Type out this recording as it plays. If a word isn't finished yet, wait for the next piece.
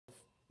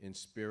in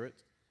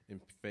spirit,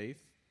 in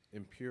faith,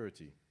 in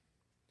purity.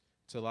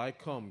 Till I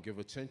come, give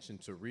attention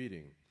to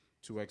reading,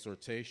 to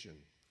exhortation,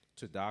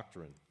 to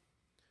doctrine.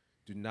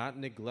 Do not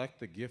neglect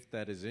the gift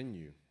that is in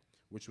you,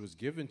 which was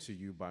given to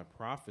you by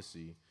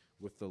prophecy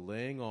with the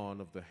laying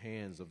on of the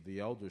hands of the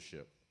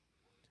eldership.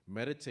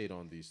 Meditate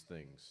on these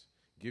things.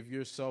 Give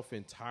yourself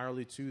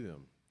entirely to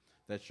them,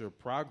 that your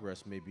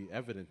progress may be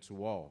evident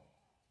to all.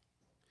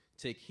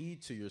 Take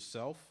heed to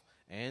yourself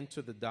and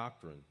to the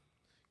doctrine.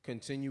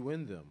 Continue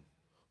in them,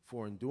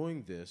 for in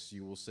doing this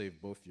you will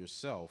save both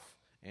yourself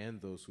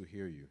and those who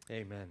hear you.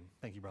 Amen.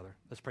 Thank you, brother.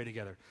 Let's pray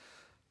together.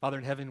 Father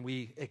in heaven,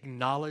 we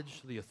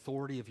acknowledge the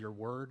authority of your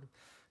word,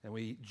 and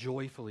we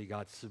joyfully,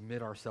 God,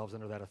 submit ourselves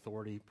under that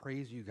authority.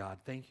 Praise you, God.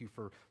 Thank you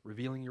for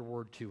revealing your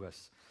word to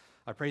us.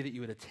 I pray that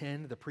you would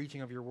attend the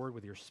preaching of your word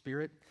with your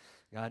spirit.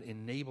 God,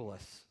 enable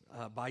us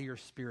by your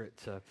spirit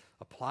to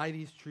apply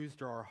these truths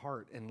to our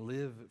heart and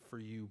live for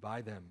you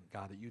by them,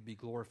 God, that you'd be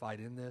glorified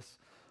in this.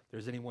 If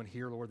there's anyone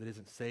here, Lord, that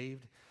isn't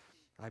saved,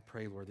 I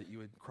pray, Lord, that you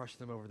would crush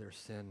them over their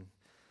sin,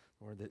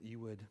 Lord, that you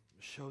would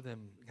show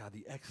them, God,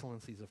 the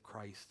excellencies of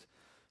Christ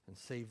and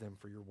save them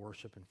for your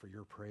worship and for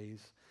your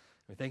praise.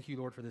 We thank you,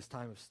 Lord, for this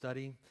time of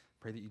study.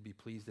 Pray that you'd be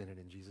pleased in it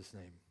in Jesus'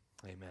 name.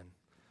 Amen.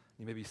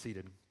 You may be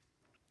seated.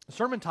 The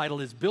sermon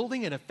title is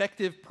Building an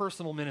Effective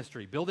Personal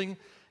Ministry. Building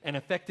an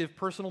Effective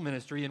Personal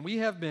Ministry. And we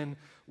have been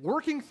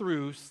working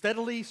through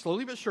steadily,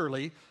 slowly but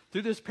surely,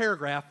 through this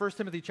paragraph, 1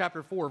 Timothy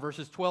chapter 4,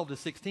 verses 12 to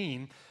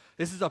 16.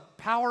 This is a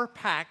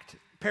power-packed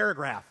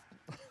paragraph.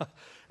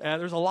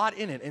 There's a lot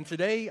in it. And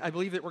today, I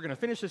believe that we're going to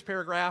finish this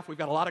paragraph. We've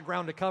got a lot of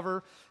ground to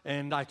cover,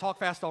 and I talk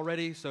fast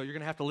already, so you're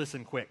going to have to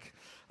listen quick.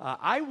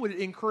 I would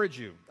encourage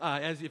you,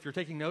 as if you're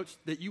taking notes,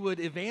 that you would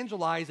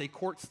evangelize a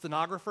court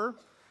stenographer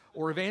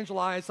or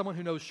evangelize someone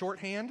who knows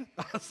shorthand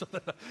so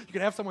that you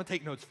can have someone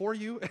take notes for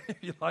you if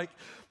you like.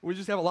 We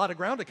just have a lot of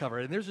ground to cover,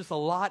 and there's just a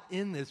lot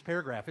in this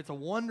paragraph. It's a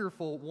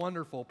wonderful,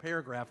 wonderful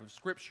paragraph of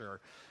Scripture,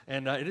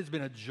 and it has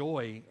been a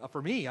joy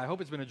for me. I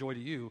hope it's been a joy to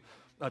you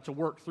to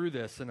work through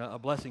this and a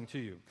blessing to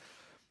you.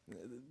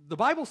 The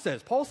Bible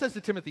says, Paul says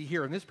to Timothy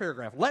here in this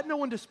paragraph, let no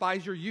one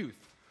despise your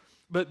youth,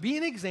 but be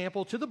an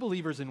example to the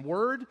believers in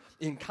word,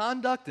 in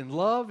conduct, in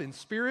love, in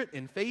spirit,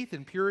 in faith,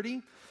 in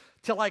purity.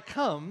 Till I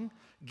come,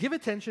 give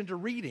attention to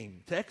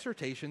reading, to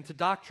exhortation, to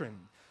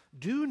doctrine.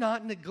 Do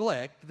not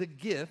neglect the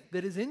gift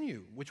that is in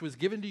you, which was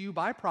given to you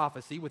by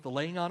prophecy with the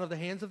laying on of the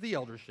hands of the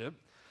eldership.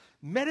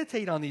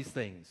 Meditate on these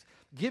things.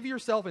 Give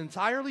yourself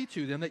entirely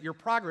to them, that your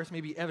progress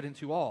may be evident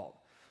to all.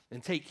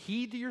 And take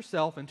heed to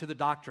yourself and to the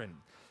doctrine.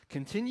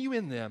 Continue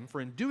in them,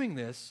 for in doing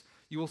this,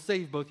 you will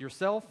save both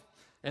yourself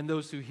and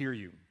those who hear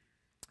you.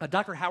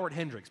 Dr. Howard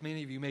Hendricks,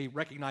 many of you may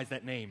recognize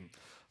that name,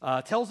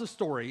 tells a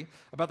story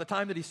about the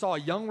time that he saw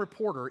a young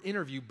reporter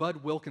interview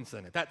Bud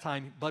Wilkinson. At that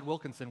time, Bud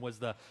Wilkinson was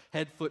the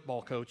head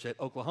football coach at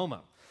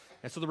Oklahoma.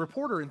 And so the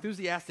reporter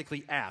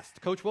enthusiastically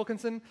asked, Coach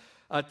Wilkinson,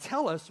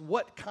 tell us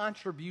what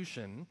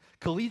contribution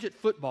collegiate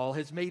football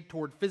has made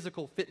toward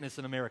physical fitness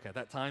in America. At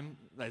that time,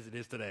 as it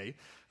is today,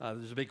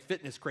 there's a big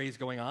fitness craze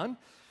going on.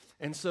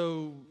 And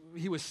so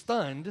he was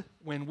stunned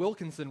when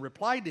Wilkinson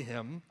replied to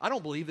him, I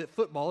don't believe that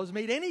football has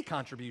made any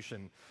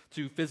contribution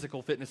to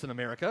physical fitness in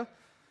America.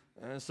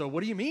 So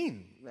what do you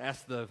mean?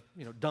 Asked the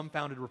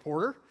dumbfounded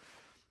reporter.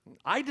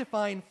 I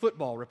define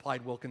football,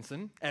 replied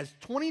Wilkinson, as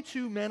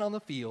 22 men on the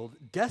field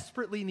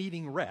desperately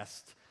needing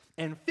rest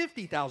and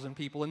 50,000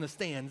 people in the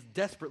stands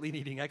desperately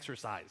needing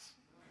exercise.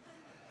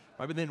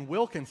 Right, but then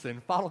Wilkinson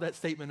followed that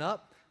statement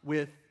up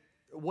with,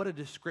 what a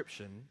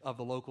description of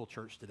the local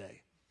church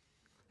today.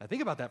 Now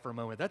think about that for a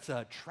moment. That's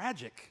a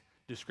tragic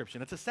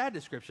description. It's a sad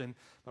description,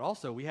 but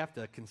also we have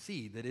to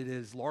concede that it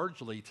is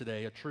largely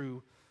today a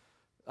true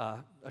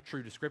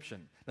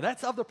description. Now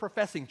that's of the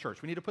professing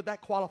church. We need to put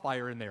that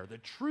qualifier in there. The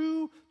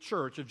true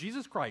church of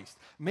Jesus Christ,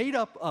 made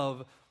up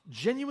of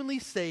genuinely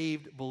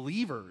saved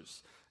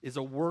believers, is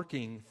a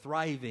working,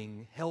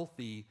 thriving,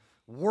 healthy,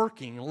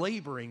 working,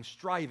 laboring,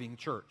 striving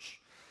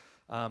church.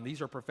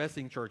 These are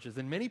professing churches,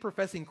 and many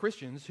professing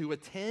Christians who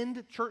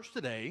attend church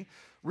today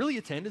really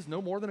attend as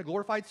no more than a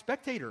glorified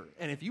spectator.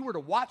 And if you were to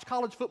watch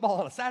college football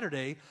on a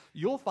Saturday,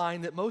 you'll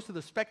find that most of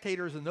the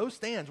spectators in those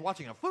stands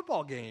watching a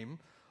football game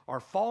are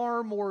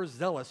far more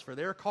zealous for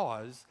their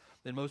cause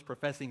than most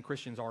professing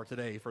Christians are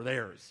today for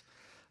theirs.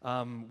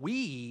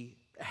 We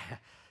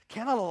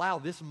cannot allow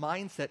this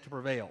mindset to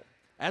prevail.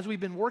 As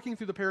we've been working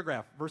through the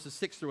paragraph, verses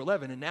 6 through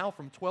 11, and now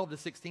from 12 to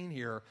 16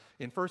 here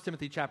in 1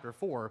 Timothy chapter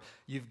 4,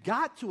 you've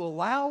got to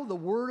allow the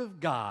Word of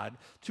God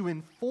to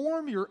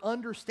inform your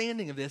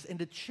understanding of this and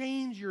to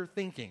change your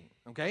thinking,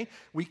 okay?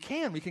 We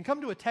can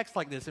come to a text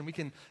like this and we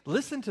can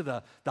listen to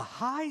the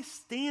high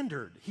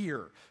standard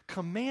here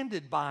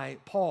commanded by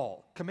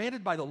Paul,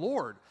 commanded by the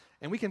Lord,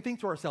 and we can think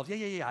to ourselves,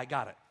 yeah, I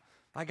got it.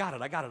 I got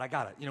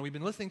it. We've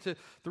been listening to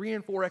 3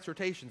 and 4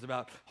 exhortations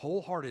about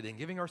wholehearted and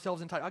giving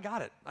ourselves entire. I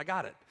got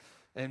it.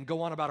 And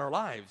go on about our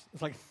lives.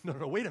 It's like, no,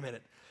 wait a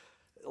minute.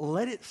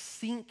 Let it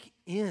sink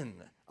in.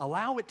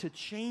 Allow it to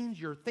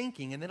change your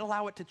thinking, and then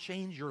allow it to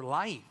change your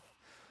life.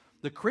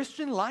 The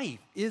Christian life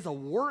is a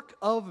work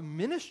of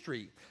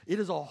ministry. It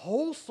is a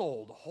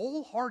whole-souled,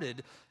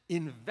 wholehearted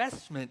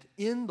investment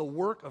in the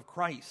work of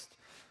Christ.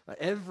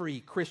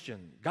 Every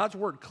Christian, God's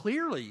word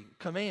clearly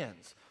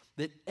commands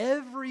that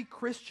every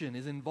Christian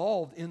is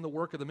involved in the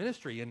work of the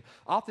ministry. And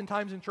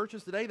oftentimes in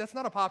churches today, that's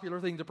not a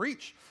popular thing to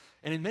preach.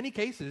 And in many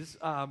cases,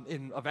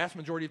 in a vast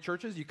majority of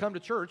churches, you come to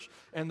church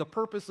and the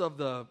purpose of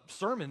the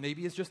sermon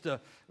maybe is just to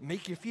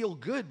make you feel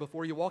good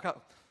before you walk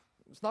out.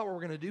 It's not what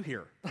we're going to do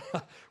here.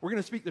 We're going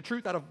to speak the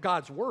truth out of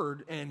God's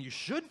word, and you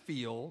should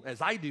feel,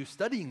 as I do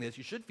studying this,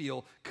 you should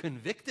feel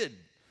convicted.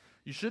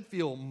 You should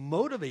feel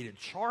motivated,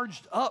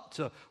 charged up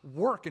to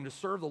work and to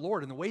serve the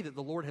Lord in the way that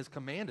the Lord has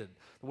commanded,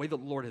 the way that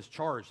the Lord has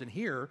charged. And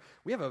here,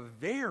 we have a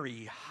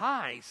very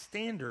high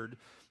standard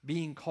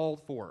being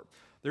called for.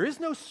 There is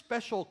no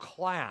special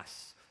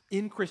class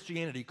in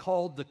Christianity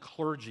called the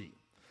clergy.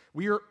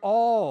 We are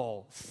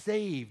all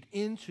saved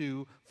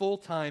into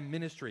full-time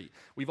ministry.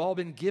 We've all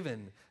been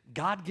given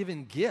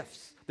God-given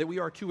gifts that we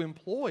are to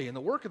employ in the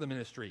work of the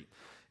ministry.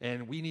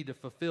 And we need to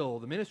fulfill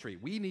the ministry.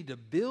 We need to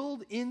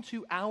build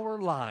into our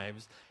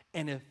lives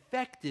an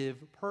effective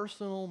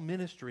personal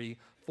ministry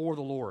for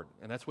the Lord.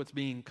 And that's what's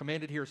being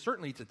commanded here,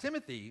 certainly to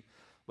Timothy,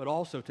 but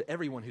also to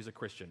everyone who's a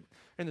Christian.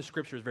 And the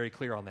scripture is very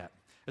clear on that.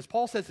 As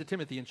Paul says to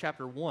Timothy in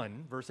chapter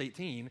 1, verse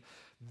 18,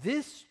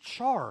 "This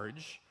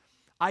charge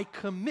I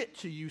commit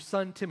to you,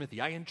 son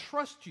Timothy." I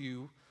entrust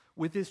you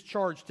with this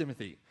charge,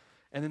 Timothy.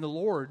 And then the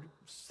Lord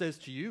says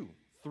to you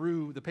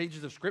through the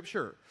pages of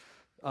Scripture,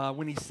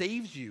 when he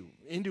saves you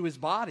into his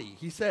body,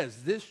 he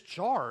says, "This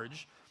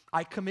charge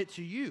I commit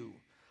to you.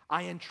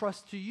 I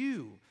entrust to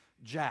you,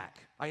 Jack.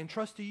 I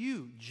entrust to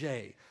you,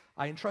 Jay.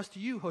 I entrust to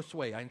you,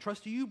 Josue. I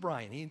entrust to you,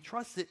 Brian." He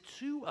entrusts it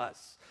to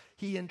us.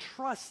 He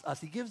entrusts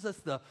us. He gives us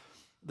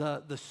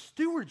the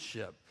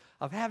stewardship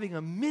of having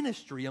a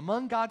ministry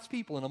among God's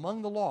people and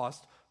among the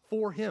lost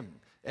for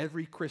him.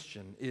 Every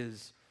Christian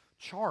is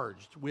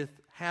charged with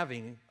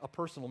having a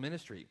personal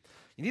ministry.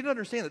 You need to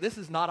understand that this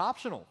is not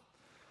optional.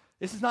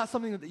 This is not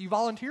something that you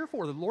volunteer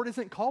for. The Lord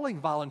isn't calling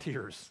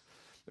volunteers.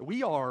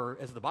 We are,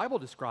 as the Bible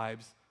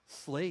describes,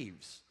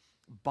 slaves,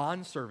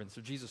 bondservants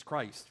of Jesus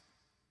Christ.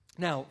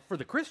 Now, for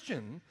the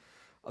Christian,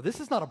 this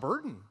is not a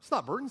burden. It's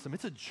not burdensome.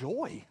 It's a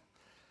joy.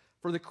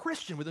 For the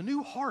Christian with a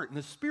new heart and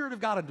the Spirit of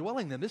God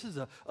indwelling them, this is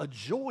a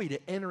joy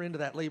to enter into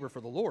that labor for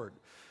the Lord.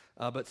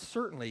 But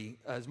certainly,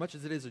 as much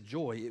as it is a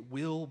joy, it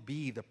will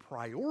be the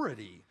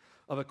priority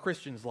of a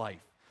Christian's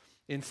life.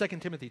 In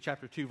 2 Timothy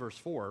chapter 2, verse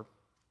 4,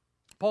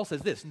 Paul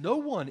says this: "No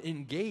one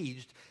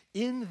engaged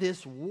in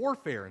this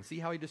warfare," and see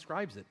how he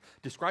describes it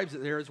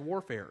there as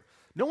warfare.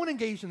 "No one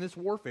engaged in this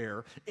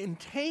warfare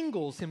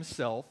entangles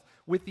himself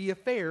with the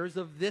affairs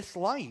of this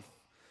life,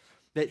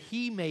 that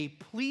he may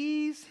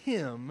please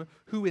him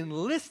who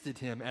enlisted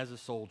him as a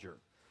soldier."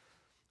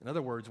 In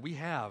other words, we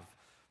have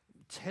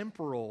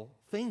temporal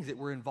things that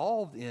we're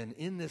involved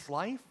in this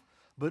life,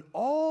 but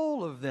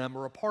all of them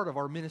are a part of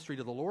our ministry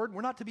to the Lord.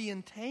 We're not to be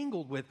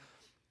entangled with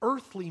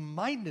earthly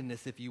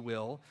mindedness, if you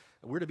will.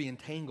 We're to be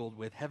entangled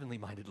with heavenly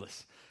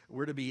mindedness.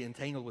 We're to be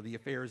entangled with the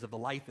affairs of the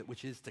life that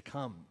which is to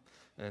come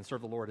and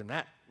serve the Lord in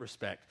that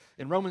respect.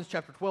 In Romans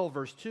chapter 12,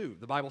 verse 2,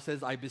 the Bible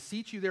says, "I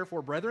beseech you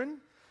therefore,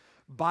 brethren,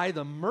 by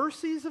the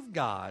mercies of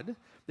God,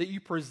 that you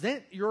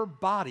present your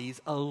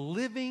bodies a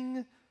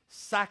living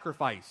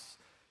sacrifice."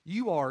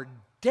 You are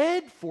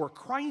dead for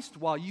Christ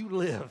while you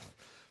live.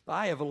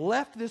 I have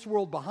left this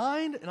world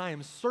behind, and I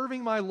am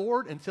serving my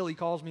Lord until he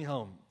calls me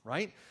home,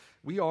 right?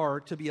 We are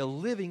to be a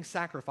living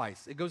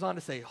sacrifice. It goes on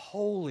to say,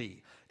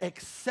 holy,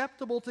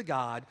 acceptable to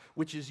God,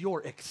 which is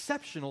your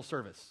exceptional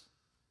service.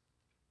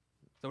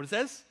 Is that what it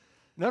says?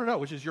 No,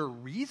 which is your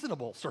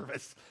reasonable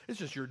service. It's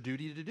just your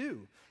duty to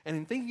do. And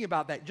in thinking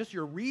about that, just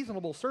your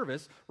reasonable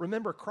service,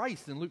 remember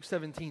Christ in Luke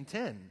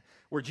 17:10,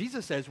 where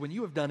Jesus says, when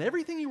you have done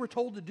everything you were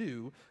told to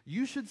do,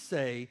 you should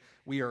say,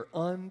 we are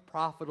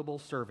unprofitable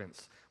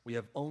servants. We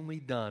have only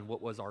done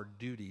what was our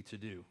duty to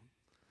do.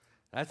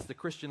 That's the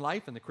Christian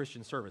life and the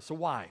Christian service. So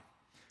why?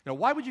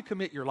 Why would you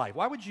commit your life?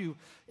 Why would you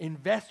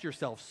invest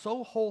yourself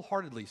so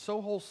wholeheartedly, so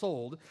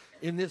whole-souled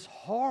in this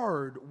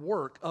hard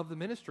work of the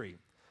ministry?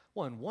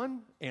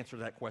 One answer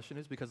to that question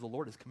is because the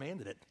Lord has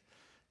commanded it.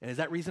 And is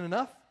that reason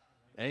enough?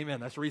 Amen.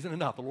 That's reason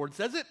enough. The Lord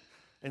says it,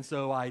 and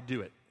so I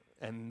do it.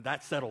 And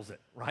that settles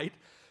it, right?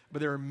 But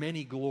there are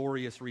many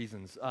glorious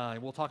reasons,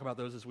 and we'll talk about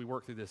those as we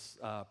work through this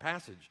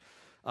passage.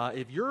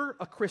 If you're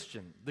a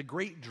Christian, the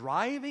great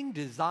driving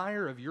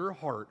desire of your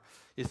heart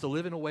is to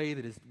live in a way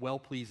that is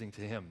well-pleasing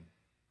to Him.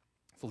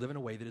 To live in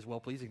a way that is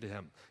well-pleasing to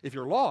Him. If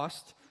you're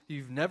lost,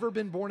 you've never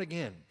been born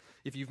again,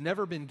 if you've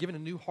never been given a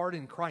new heart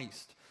in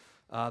Christ,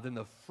 then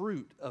the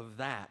fruit of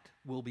that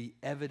will be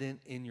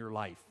evident in your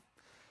life.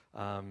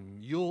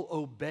 You'll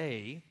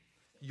obey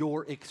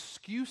your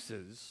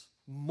excuses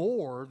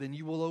more than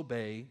you will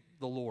obey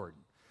the Lord.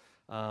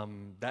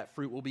 That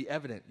fruit will be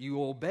evident.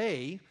 You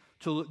obey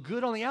to look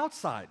good on the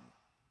outside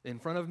in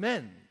front of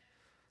men,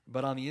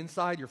 but on the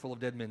inside you're full of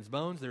dead men's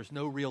bones. There's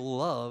no real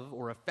love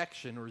or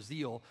affection or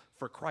zeal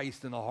for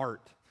Christ in the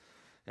heart.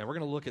 And we're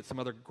going to look at some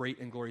other great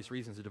and glorious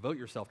reasons to devote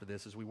yourself to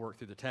this as we work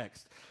through the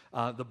text.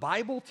 The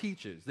Bible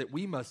teaches that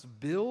we must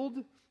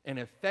build an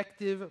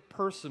effective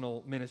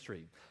personal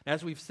ministry.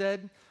 As we've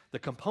said, the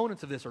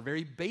components of this are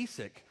very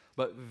basic,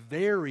 but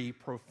very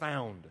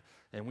profound,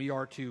 and we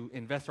are to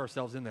invest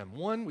ourselves in them.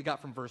 One, we got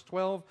from verse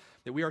 12,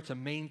 that we are to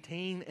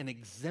maintain an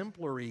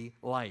exemplary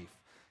life.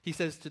 He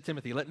says to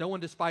Timothy, let no one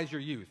despise your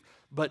youth,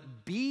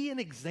 but be an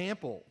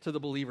example to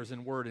the believers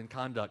in word and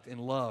conduct, in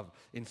love,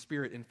 in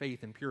spirit, in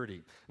faith, and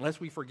purity.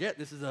 Unless we forget,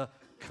 this is a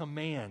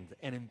command,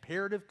 an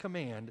imperative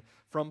command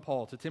from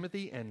Paul to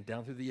Timothy and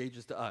down through the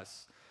ages to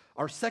us.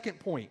 Our second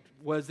point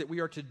was that we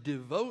are to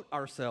devote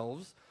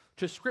ourselves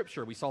to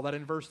Scripture. We saw that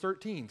in verse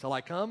 13. Till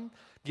I come,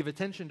 give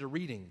attention to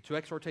reading, to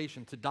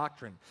exhortation, to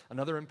doctrine,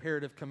 another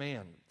imperative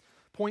command.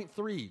 Point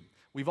 3,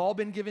 we've all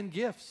been given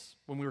gifts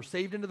when we were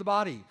saved into the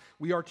body.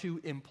 We are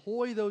to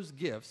employ those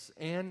gifts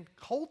and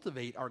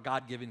cultivate our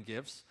God-given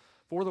gifts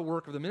for the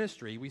work of the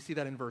ministry. We see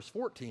that in verse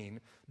 14.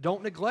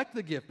 Don't neglect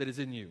the gift that is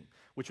in you,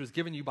 which was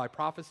given you by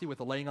prophecy with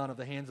the laying on of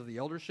the hands of the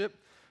eldership.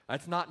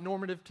 That's not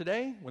normative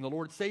today. When the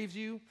Lord saves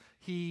you,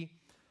 He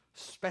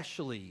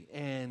specially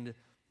and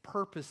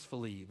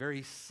purposefully,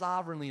 very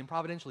sovereignly and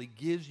providentially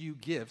gives you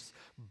gifts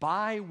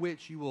by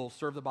which you will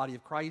serve the body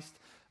of Christ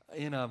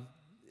in a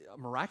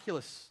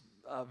miraculous,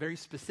 very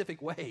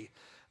specific way,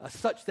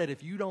 such that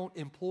if you don't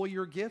employ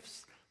your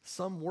gifts,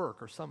 some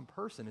work or some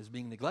person is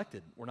being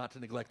neglected. We're not to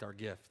neglect our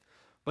gift.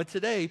 But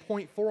today,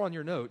 point 4 on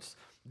your notes,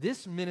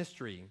 this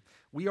ministry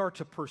we are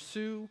to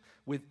pursue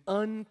with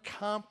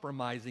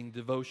uncompromising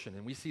devotion.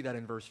 And we see that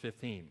in verse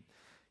 15.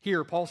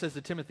 Here, Paul says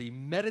to Timothy,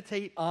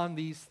 meditate on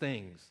these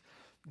things.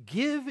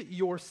 Give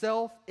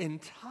yourself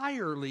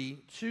entirely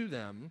to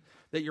them,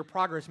 that your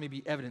progress may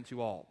be evident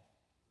to all.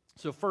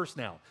 So first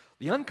now,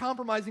 the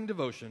uncompromising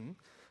devotion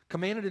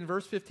commanded in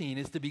verse 15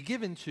 is to be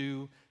given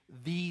to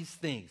these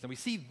things. And we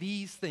see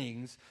these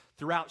things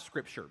throughout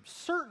Scripture.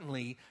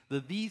 Certainly,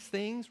 these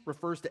things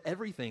refers to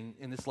everything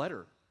in this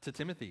letter to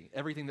Timothy,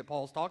 everything that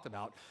Paul's talked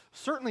about.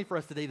 Certainly for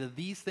us today,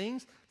 these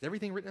things is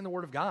everything written in the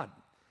Word of God.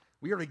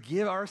 We are to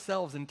give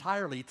ourselves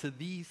entirely to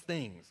these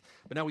things.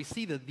 But now we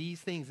see these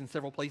things in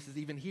several places,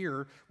 even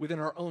here within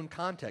our own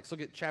context.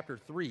 Look at chapter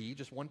 3,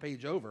 just one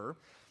page over.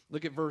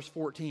 Look at verse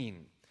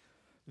 14.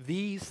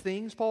 These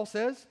things, Paul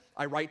says,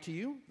 I write to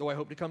you, though I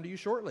hope to come to you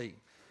shortly.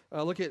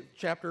 Look at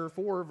chapter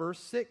 4, verse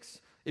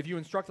 6. If you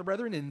instruct the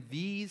brethren in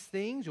these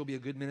things, you'll be a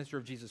good minister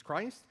of Jesus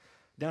Christ.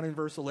 Down in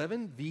verse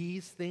 11,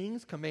 these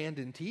things command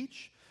and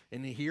teach.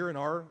 And here in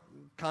our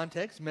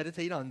context,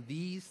 meditate on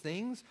these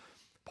things.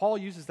 Paul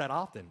uses that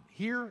often.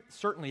 Here,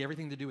 certainly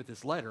everything to do with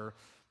this letter,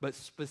 but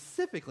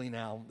specifically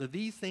now,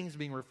 these things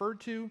being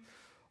referred to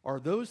are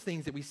those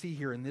things that we see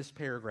here in this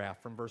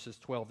paragraph from verses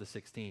 12 to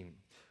 16.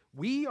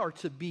 We are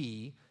to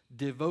be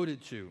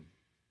devoted to,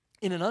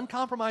 in an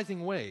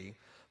uncompromising way,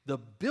 the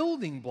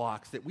building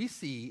blocks that we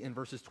see in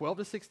verses 12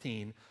 to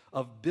 16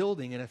 of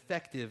building an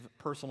effective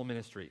personal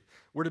ministry.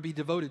 We're to be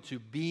devoted to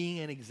being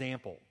an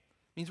example.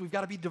 It means we've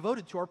got to be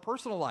devoted to our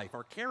personal life,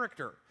 our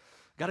character.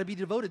 We've got to be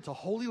devoted to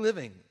holy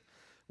living.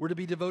 We're to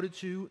be devoted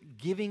to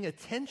giving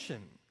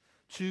attention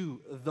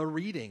to the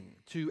reading,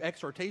 to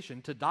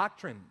exhortation, to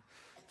doctrine,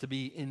 to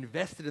be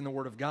invested in the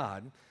Word of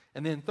God.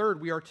 And then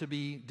third, we are to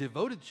be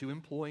devoted to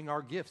employing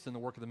our gifts in the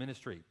work of the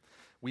ministry.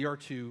 We are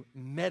to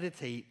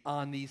meditate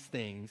on these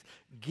things,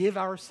 give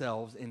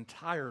ourselves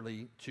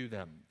entirely to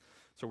them.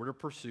 So we're to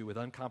pursue with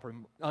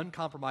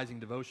uncompromising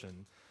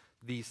devotion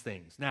these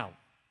things. Now,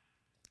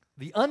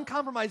 the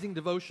uncompromising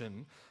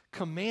devotion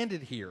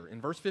commanded here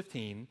in verse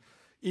 15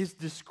 is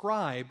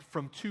described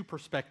from two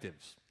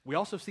perspectives. We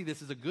also see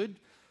this as a good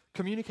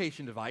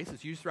communication device.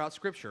 It's used throughout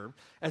Scripture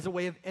as a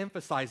way of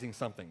emphasizing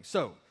something.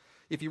 So,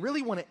 if you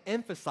really want to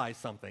emphasize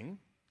something,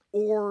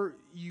 or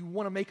you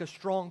want to make a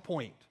strong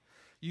point,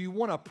 you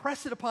want to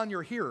press it upon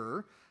your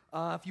hearer,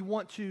 if you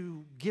want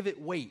to give it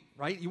weight,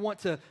 right? You want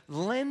to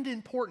lend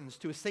importance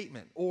to a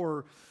statement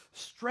or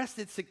stress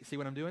its... See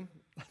what I'm doing?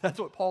 That's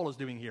what Paul is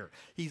doing here.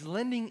 He's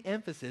lending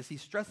emphasis,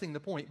 he's stressing the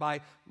point by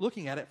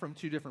looking at it from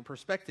two different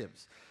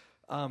perspectives.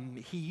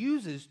 He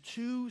uses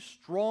two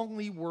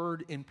strongly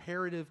worded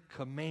imperative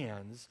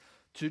commands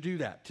to do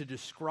that, to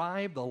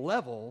describe the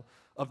level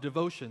of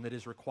devotion that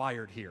is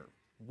required here.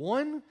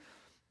 One,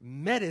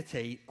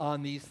 meditate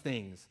on these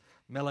things.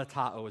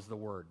 Melatao is the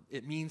word.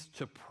 It means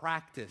to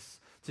practice,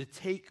 to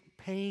take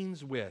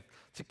pains with,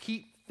 to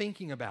keep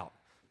thinking about.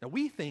 Now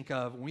we think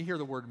of, when we hear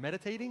the word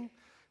meditating,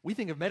 we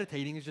think of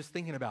meditating as just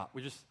thinking about.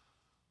 We just,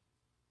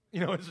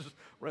 it's just,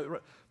 right.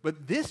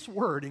 But this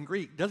word in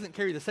Greek doesn't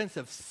carry the sense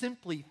of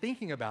simply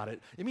thinking about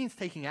it. It means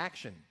taking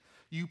action.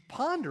 You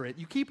ponder it,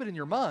 you keep it in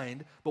your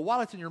mind, but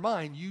while it's in your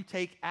mind, you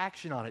take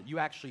action on it. You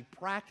actually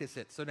practice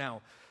it. So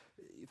now,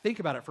 think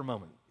about it for a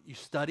moment. You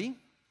study,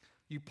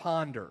 you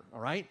ponder,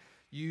 all right?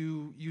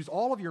 You use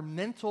all of your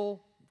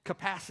mental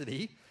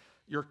capacity,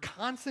 your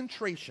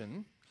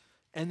concentration,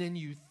 and then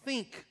you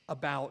think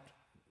about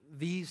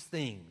these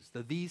things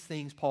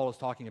Paul is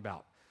talking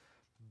about.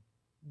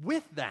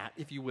 With that,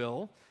 if you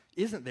will,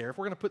 isn't there, if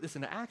we're going to put this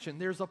into action,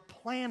 there's a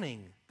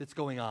planning that's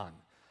going on.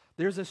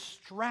 There's a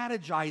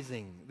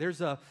strategizing.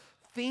 There's a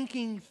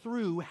thinking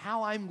through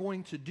how I'm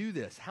going to do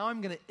this, how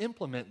I'm going to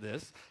implement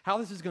this, how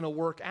this is going to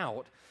work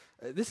out.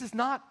 This is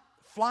not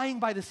flying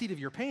by the seat of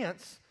your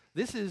pants.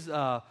 This is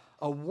a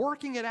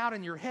working it out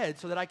in your head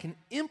so that I can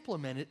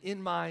implement it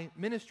in my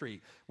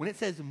ministry. When it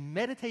says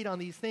meditate on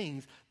these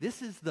things,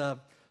 this is the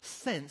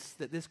sense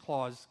that this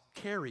clause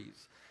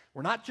carries.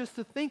 We're not just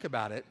to think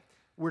about it,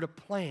 we're to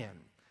plan,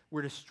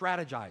 we're to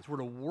strategize, we're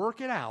to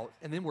work it out,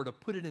 and then we're to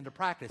put it into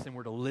practice and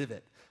we're to live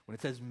it. When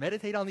it says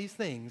meditate on these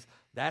things,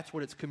 that's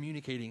what it's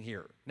communicating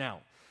here.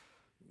 Now,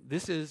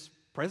 this is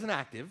present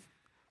active,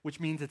 which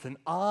means it's an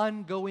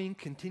ongoing,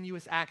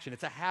 continuous action.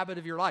 It's a habit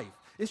of your life.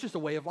 It's just a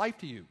way of life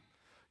to you.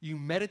 You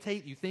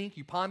meditate, you think,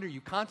 you ponder, you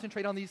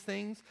concentrate on these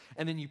things,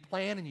 and then you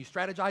plan and you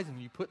strategize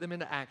and you put them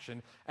into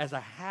action as a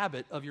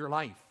habit of your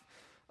life.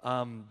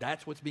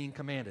 That's what's being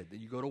commanded, that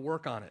you go to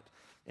work on it.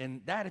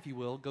 And that, if you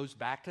will, goes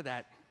back to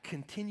that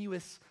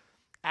continuous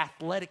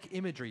athletic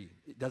imagery,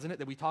 doesn't it,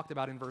 that we talked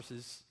about in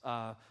verses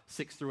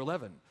 6 through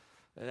 11.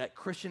 That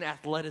Christian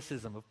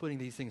athleticism of putting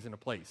these things into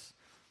place.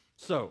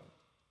 So,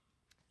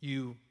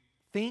 you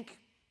think,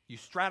 you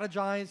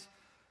strategize.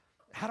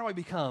 How do I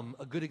become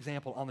a good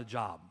example on the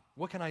job?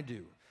 What can I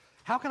do?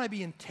 How can I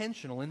be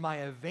intentional in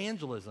my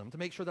evangelism to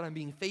make sure that I'm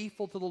being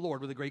faithful to the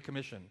Lord with the Great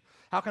Commission?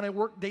 How can I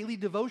work daily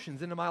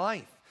devotions into my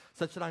life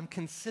such that I'm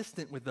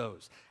consistent with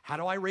those? How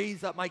do I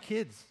raise up my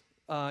kids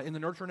in the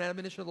nurture and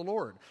admonition of the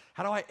Lord?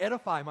 How do I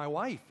edify my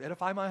wife,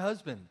 edify my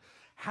husband?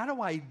 How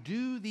do I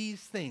do these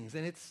things?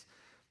 And it's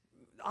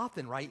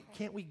often, right,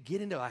 can't we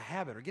get into a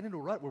habit or get into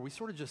a rut where we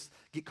sort of just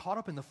get caught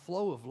up in the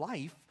flow of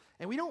life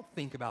and we don't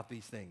think about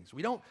these things.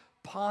 We don't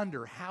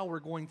ponder how we're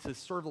going to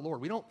serve the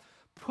Lord. We don't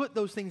put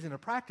those things into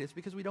practice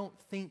because we don't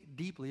think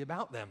deeply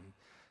about them.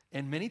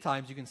 And many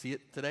times you can see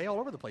it today all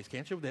over the place,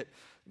 can't you? That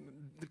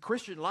the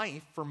Christian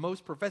life for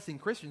most professing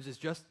Christians is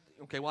just,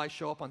 okay, well, I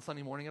show up on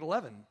Sunday morning at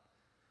 11.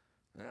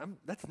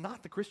 That's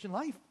not the Christian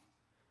life.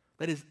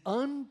 That is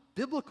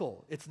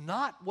unbiblical. It's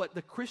not what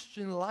the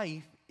Christian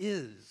life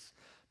is,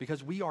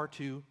 because we are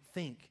to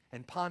think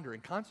and ponder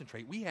and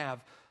concentrate. We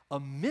have a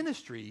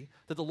ministry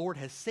that the Lord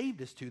has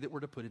saved us to that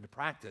we're to put into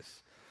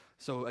practice.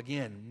 So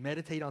again,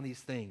 meditate on these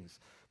things.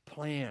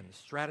 Plan,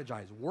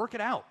 strategize, work it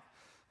out.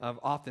 I've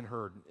often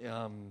heard,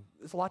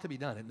 there's a lot to be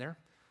done, isn't there?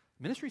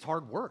 Ministry's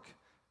hard work.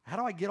 How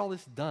do I get all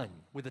this done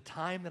with the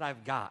time that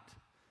I've got?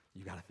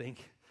 You got to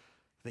think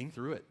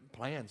through it,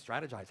 plan,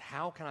 strategize.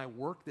 How can I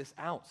work this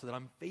out so that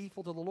I'm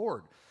faithful to the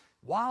Lord?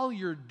 While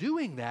you're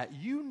doing that,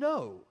 you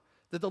know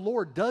that the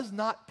Lord does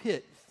not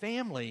pit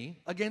family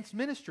against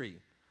ministry,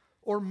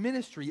 or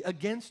ministry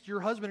against your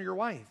husband or your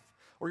wife,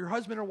 or your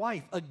husband or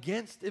wife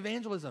against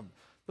evangelism.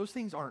 Those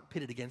things aren't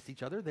pitted against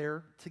each other.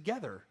 They're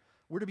together.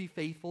 We're to be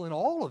faithful in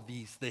all of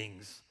these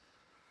things.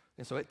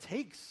 And so it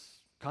takes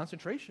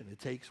concentration. It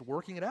takes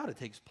working it out. It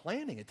takes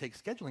planning. It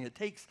takes scheduling. It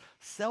takes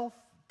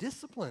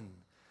self-discipline.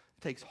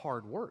 It takes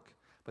hard work.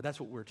 But that's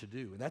what we're to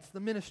do. And that's the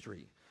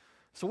ministry.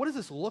 So what does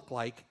this look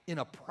like in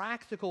a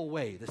practical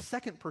way? The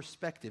second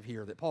perspective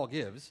here that Paul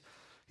gives,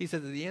 he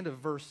says at the end of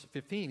verse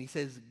 15, he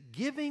says,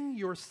 giving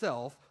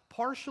yourself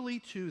partially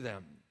to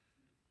them.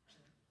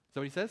 Is that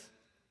what he says?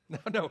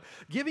 No.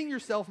 Giving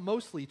yourself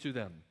mostly to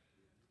them.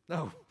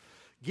 No.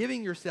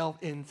 Giving yourself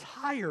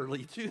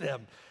entirely to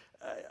them.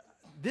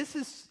 This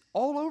is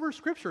all over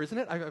Scripture, isn't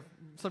it? I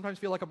sometimes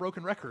feel like a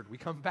broken record. We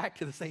come back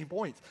to the same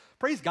points.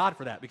 Praise God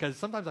for that, because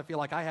sometimes I feel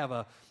like I have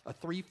a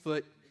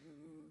 3-foot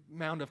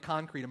mound of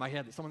concrete in my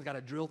head that someone's got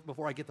to drill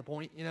before I get the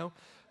point, you know?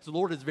 So the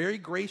Lord is very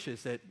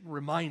gracious at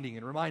reminding,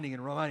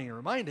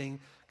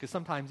 because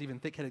sometimes even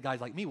thick-headed guys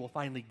like me will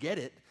finally get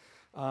it.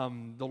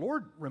 The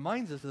Lord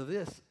reminds us of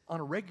this on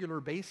a regular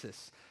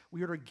basis.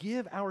 We are to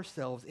give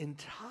ourselves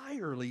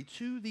entirely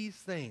to these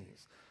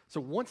things. So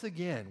once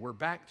again, we're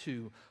back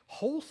to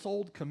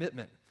whole-souled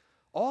commitment.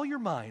 All your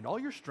mind, all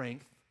your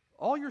strength,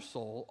 all your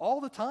soul, all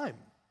the time,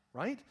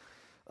 right?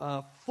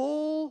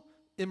 Full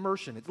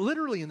immersion. It's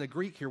literally in the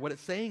Greek here. What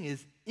it's saying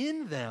is,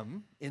 in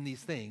them, in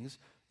these things,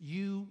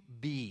 you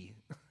be,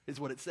 is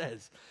what it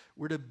says.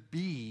 We're to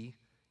be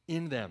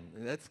in them.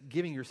 And that's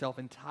giving yourself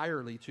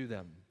entirely to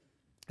them.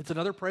 It's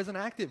another present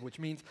active, which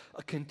means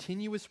a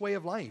continuous way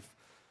of life.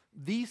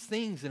 These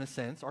things, in a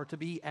sense, are to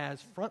be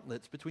as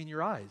frontlets between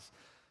your eyes,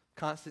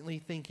 constantly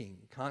thinking,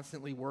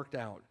 constantly worked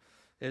out.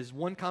 As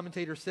one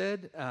commentator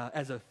said,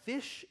 as a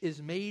fish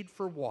is made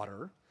for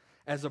water,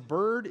 as a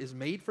bird is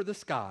made for the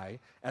sky,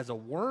 as a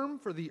worm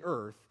for the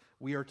earth,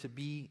 we are to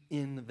be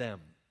in them.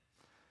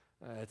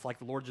 It's like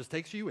the Lord just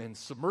takes you and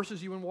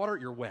submerses you in water,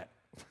 you're wet.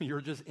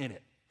 You're just in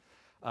it.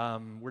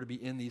 We're to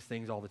be in these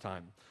things all the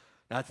time.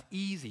 Now, it's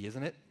easy,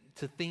 isn't it,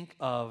 to think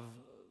of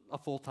a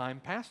full-time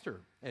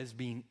pastor as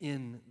being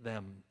in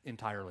them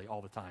entirely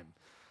all the time.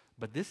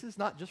 But this is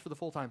not just for the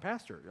full-time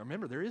pastor.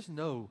 Remember, there is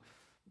no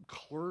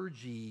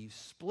clergy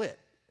split,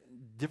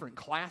 different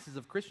classes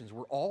of Christians.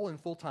 We're all in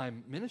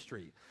full-time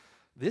ministry.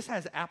 This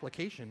has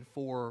application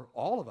for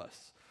all of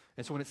us.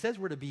 And so when it says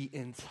we're to be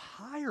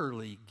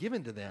entirely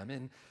given to them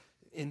and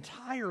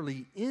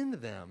entirely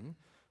in them,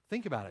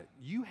 Think about it.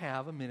 You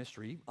have a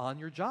ministry on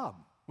your job.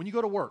 When you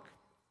go to work,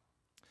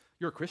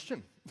 you're a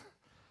Christian.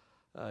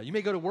 You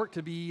may go to work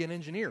to be an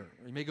engineer.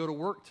 Or you may go to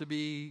work to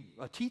be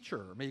a teacher.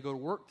 Or may go to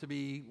work to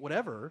be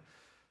whatever.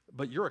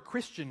 But you're a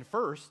Christian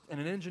first and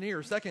an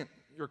engineer second.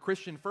 You're a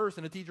Christian first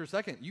and a teacher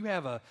second. You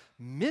have a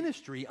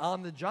ministry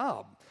on the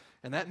job.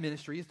 And that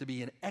ministry is to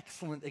be an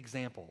excellent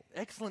example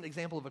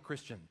of a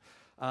Christian.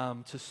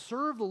 To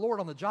serve the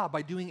Lord on the job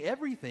by doing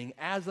everything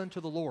as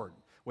unto the Lord.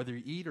 Whether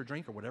you eat or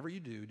drink or whatever you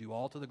do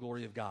all to the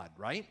glory of God,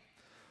 right?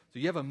 So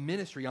you have a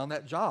ministry on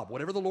that job.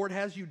 Whatever the Lord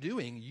has you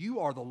doing, you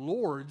are the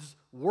Lord's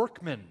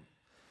workman.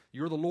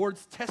 You're the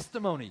Lord's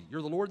testimony.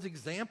 You're the Lord's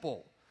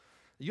example.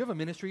 You have a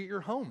ministry at your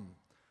home.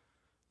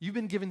 You've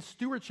been given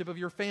stewardship of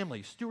your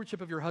family,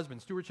 stewardship of your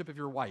husband, stewardship of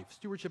your wife,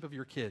 stewardship of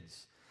your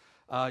kids.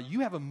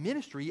 You have a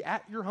ministry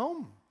at your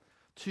home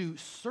to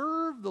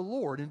serve the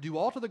Lord and do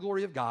all to the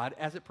glory of God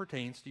as it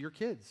pertains to your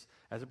kids,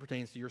 as it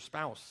pertains to your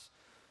spouse.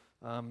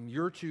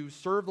 You're to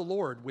serve the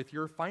Lord with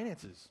your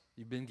finances.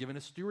 You've been given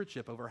a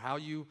stewardship over how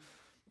you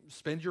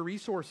spend your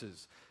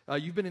resources.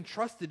 You've been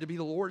entrusted to be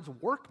the Lord's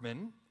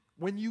workman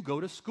when you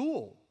go to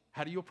school.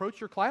 How do you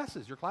approach your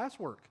classes, your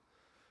classwork?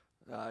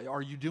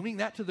 Are you doing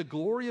that to the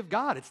glory of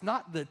God? It's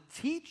not the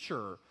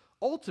teacher,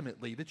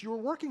 ultimately, that you are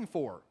working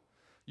for.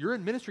 You're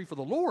in ministry for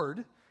the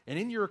Lord, and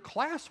in your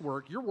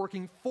classwork, you're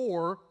working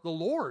for the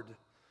Lord.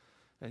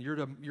 And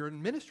you're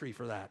in ministry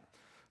for that.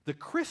 The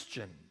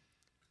Christian,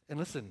 and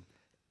listen,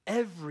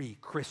 every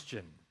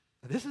Christian.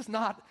 This is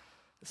not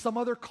some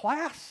other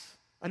class.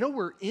 I know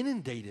we're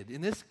inundated in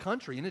this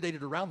country,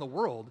 inundated around the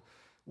world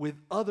with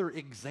other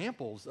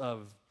examples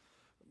of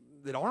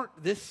that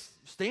aren't this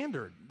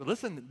standard. But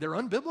listen, they're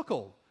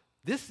unbiblical.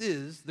 This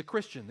is the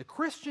Christian. The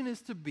Christian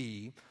is to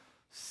be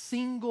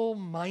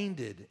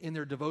single-minded in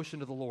their devotion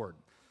to the Lord.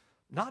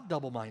 Not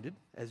double-minded,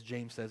 as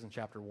James says in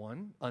chapter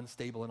 1,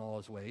 unstable in all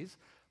his ways,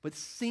 but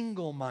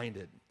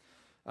single-minded.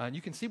 And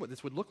you can see what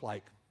this would look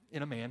like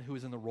in a man who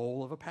is in the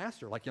role of a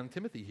pastor, like young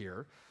Timothy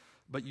here.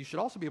 But you should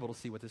also be able to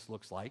see what this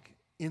looks like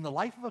in the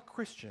life of a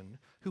Christian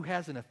who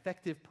has an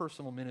effective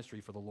personal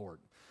ministry for the Lord.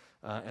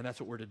 And that's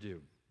what we're to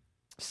do.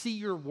 See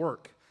your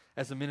work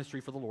as a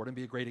ministry for the Lord and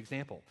be a great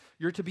example.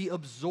 You're to be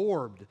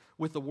absorbed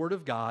with the Word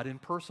of God in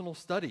personal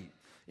study,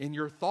 in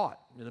your thought,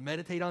 to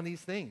meditate on these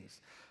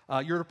things.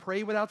 You're to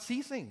pray without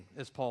ceasing,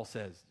 as Paul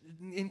says,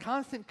 in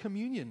constant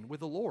communion with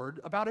the Lord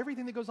about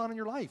everything that goes on in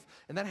your life.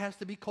 And that has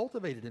to be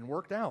cultivated and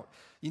worked out.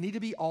 You need to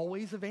be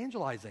always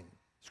evangelizing.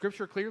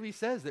 Scripture clearly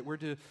says that we're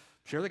to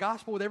share the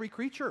gospel with every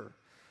creature.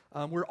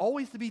 We're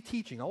always to be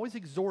teaching, always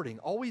exhorting,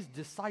 always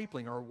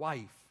discipling our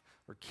wife,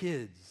 our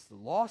kids, the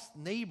lost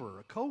neighbor,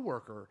 a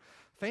coworker,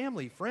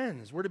 family,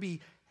 friends. We're to be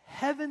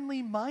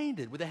heavenly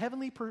minded with a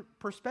heavenly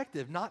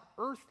perspective, not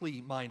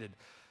earthly minded.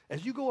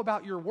 As you go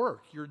about your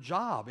work, your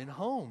job, in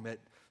home, at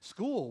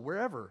school,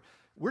 wherever,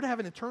 we're to have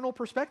an eternal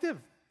perspective.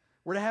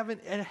 We're to have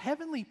a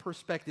heavenly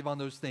perspective on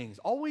those things,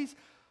 always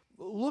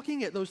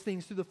looking at those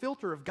things through the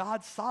filter of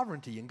God's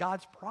sovereignty and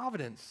God's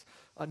providence,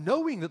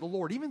 knowing that the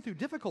Lord, even through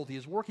difficulty,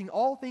 is working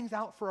all things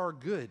out for our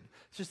good.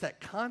 It's just that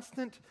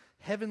constant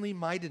heavenly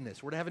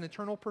mindedness. We're to have an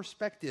eternal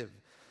perspective.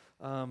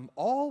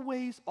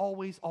 Always,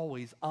 always,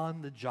 always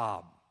on the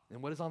job.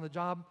 And what is on the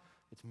job?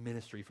 It's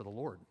ministry for the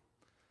Lord.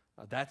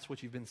 That's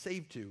what you've been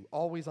saved to,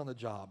 always on the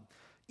job.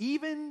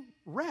 Even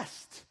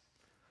rest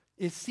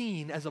is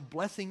seen as a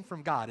blessing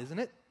from God, isn't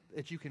it?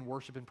 That you can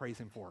worship and praise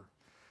Him for.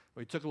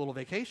 We took a little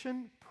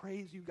vacation.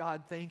 Praise you,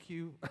 God. Thank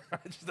you. I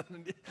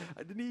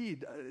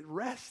need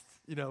rest.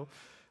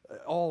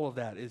 All of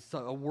that is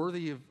a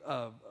worthy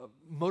of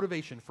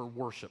motivation for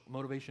worship,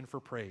 motivation for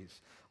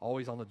praise,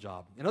 always on the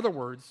job. In other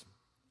words,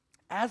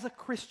 as a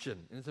Christian,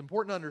 and it's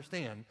important to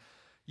understand,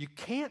 you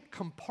can't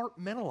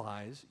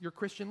compartmentalize your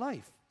Christian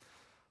life.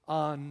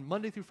 On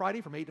Monday through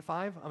Friday from 8 to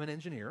 5, I'm an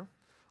engineer.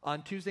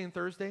 On Tuesday and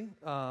Thursday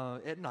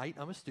at night,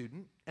 I'm a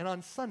student. And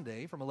on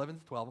Sunday from 11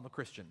 to 12, I'm a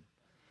Christian.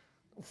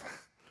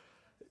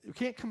 You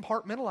can't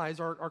compartmentalize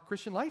our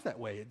Christian life that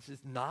way. It's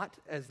just not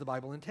as the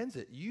Bible intends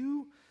it.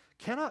 You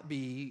cannot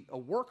be a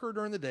worker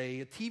during the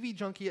day, a TV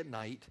junkie at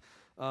night,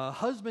 a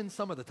husband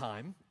some of the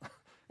time,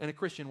 and a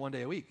Christian one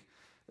day a week.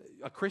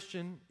 A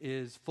Christian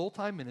is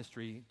full-time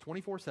ministry,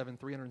 24/7,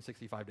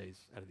 365 days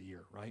out of the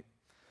year, right?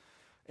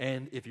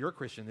 And if you're a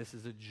Christian, this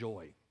is a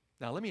joy.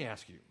 Now, let me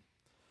ask you,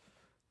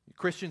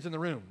 Christians in the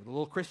room with a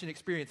little Christian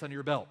experience under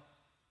your belt,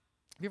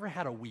 have you ever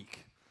had a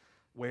week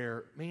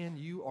where, man,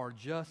 you are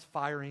just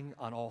firing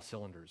on all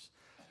cylinders?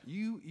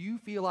 You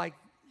feel like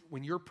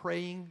when you're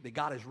praying that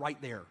God is right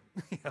there,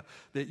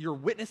 that you're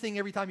witnessing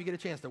every time you get a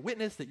chance to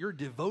witness, that your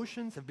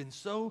devotions have been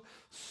so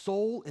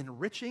soul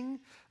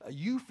enriching.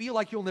 You feel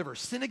like you'll never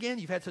sin again.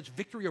 You've had such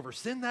victory over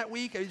sin that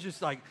week. It's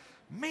just like,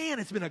 man,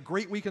 it's been a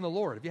great week in the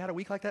Lord. Have you had a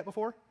week like that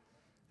before?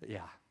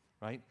 Yeah,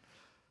 right?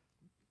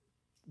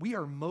 We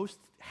are most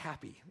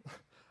happy,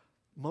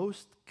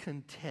 most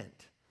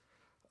content,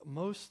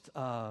 most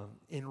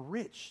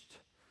enriched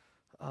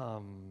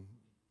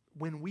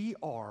when we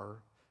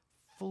are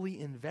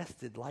fully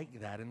invested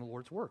like that in the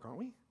Lord's work, aren't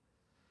we?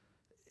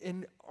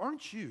 And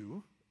aren't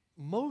you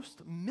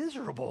most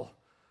miserable,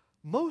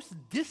 most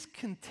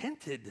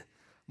discontented,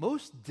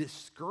 most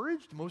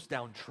discouraged, most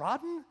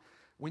downtrodden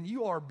when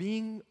you are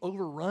being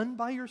overrun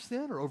by your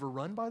sin or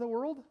overrun by the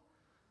world?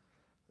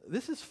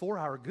 This is for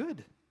our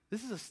good.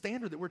 This is a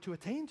standard that we're to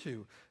attain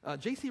to.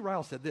 J.C.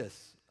 Ryle said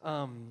this,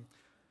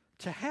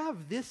 to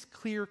have this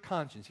clear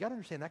conscience, you got to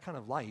understand that kind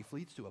of life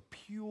leads to a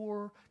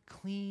pure,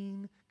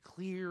 clean,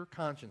 clear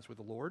conscience with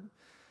the Lord.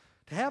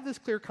 To have this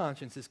clear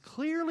conscience is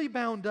clearly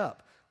bound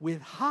up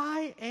with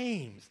high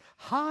aims,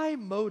 high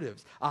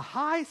motives, a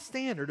high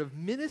standard of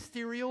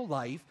ministerial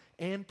life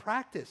and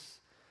practice.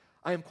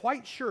 I am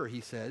quite sure, he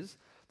says,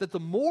 that the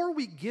more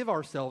we give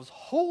ourselves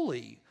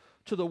wholly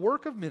to the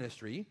work of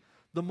ministry,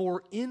 the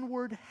more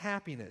inward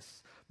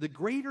happiness, the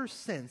greater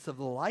sense of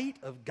the light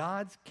of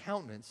God's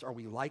countenance are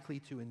we likely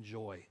to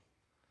enjoy.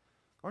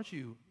 Aren't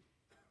you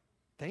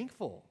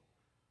thankful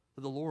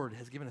that the Lord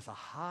has given us a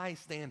high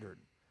standard?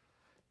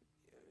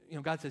 You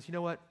know, God says, you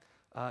know what?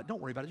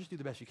 Don't worry about it. Just do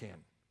the best you can.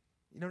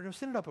 You know,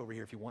 send it up over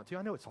here if you want to.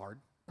 I know it's hard.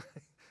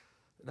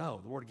 No,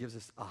 the Lord gives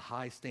us a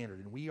high standard,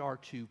 and we are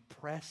to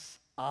press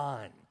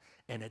on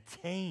and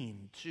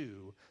attain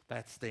to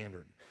that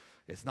standard.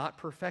 It's not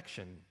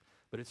perfection,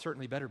 but it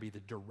certainly better be the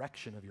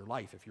direction of your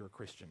life if you're a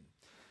Christian.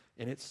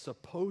 And it's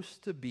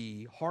supposed to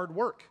be hard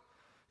work.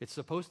 It's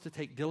supposed to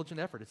take diligent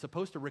effort. It's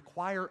supposed to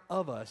require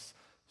of us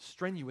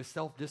strenuous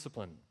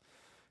self-discipline.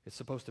 It's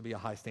supposed to be a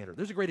high standard.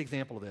 There's a great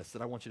example of this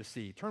that I want you to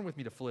see. Turn with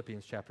me to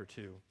Philippians chapter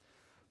 2.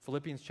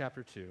 Philippians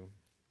chapter 2.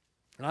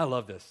 And I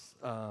love this.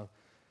 The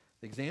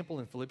example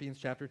in Philippians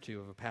chapter 2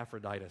 of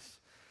Epaphroditus.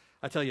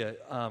 I tell you,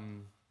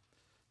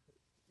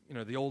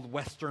 the old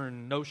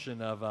Western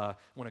notion of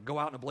want to go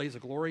out in a blaze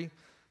of glory,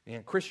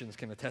 and Christians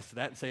can attest to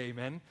that and say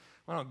amen.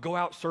 I want to go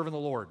out serving the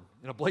Lord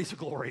in a blaze of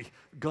glory,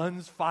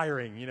 guns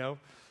firing,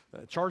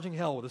 charging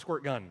hell with a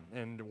squirt gun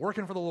and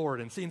working for the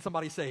Lord and seeing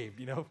somebody saved,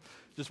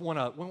 Just we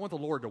want the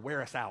Lord to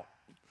wear us out.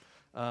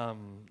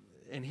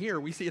 And here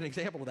we see an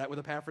example of that with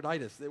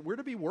Epaphroditus, that we're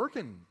to be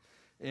working.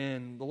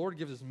 And the Lord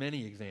gives us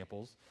many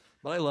examples.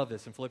 But I love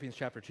this in Philippians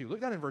chapter 2.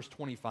 Look down in verse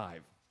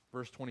 25.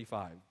 Verse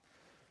 25.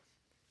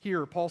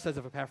 Here, Paul says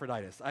of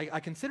Epaphroditus, I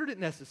considered it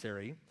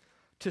necessary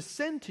to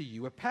send to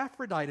you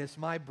Epaphroditus,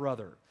 my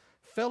brother,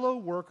 fellow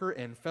worker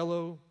and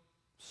fellow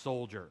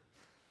soldier.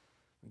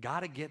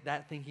 Got to get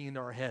that thinking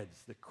into our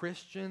heads. The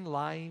Christian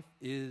life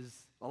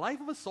is a life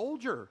of a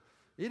soldier.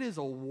 It is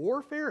a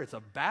warfare. It's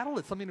a battle.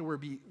 It's something that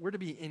we're to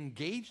be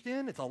engaged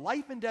in. It's a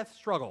life and death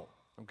struggle,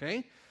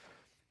 okay?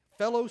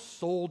 Fellow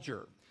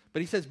soldier.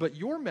 But he says, but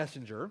your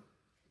messenger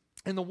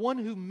and the one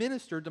who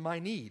ministered to my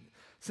need,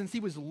 since he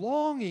was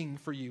longing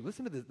for you.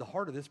 Listen to the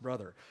heart of this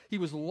brother. He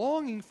was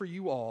longing for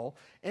you all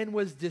and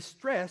was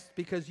distressed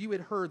because you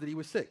had heard that he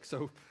was sick.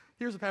 So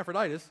here's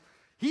Epaphroditus.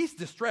 He's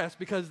distressed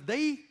because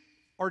they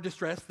are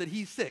distressed that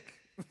he's sick.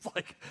 It's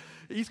like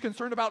he's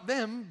concerned about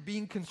them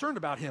being concerned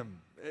about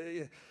him.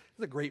 He's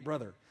a great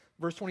brother.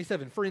 Verse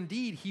 27, for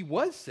indeed he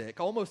was sick,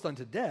 almost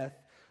unto death,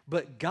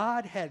 but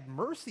God had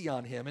mercy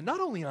on him, and not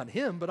only on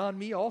him, but on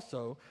me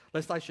also,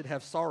 lest I should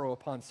have sorrow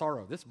upon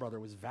sorrow. This brother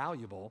was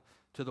valuable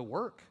to the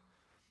work.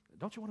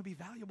 Don't you want to be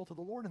valuable to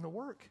the Lord in the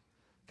work?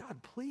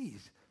 God,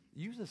 please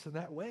use us in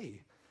that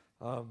way.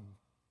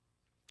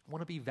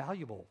 Want to be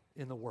valuable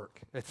in the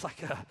work. It's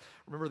like,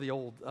 remember the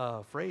old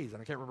phrase,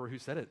 and I can't remember who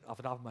said it off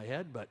the top of my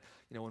head, but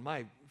when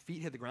my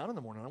feet hit the ground in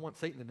the morning, I want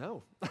Satan to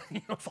know.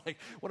 It's like,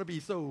 I want to be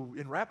so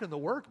enwrapped in the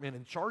work, man,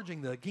 and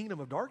charging the kingdom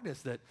of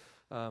darkness that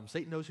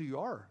Satan knows who you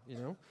are,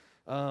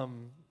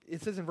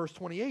 It says in verse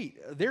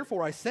 28,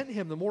 therefore I sent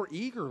him the more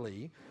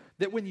eagerly,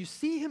 that when you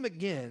see him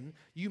again,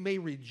 you may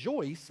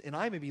rejoice, and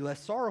I may be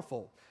less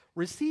sorrowful.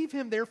 Receive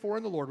him, therefore,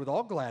 in the Lord with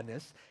all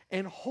gladness,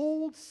 and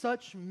hold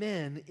such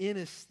men in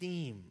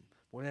esteem.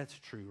 Boy, that's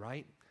true,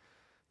 right?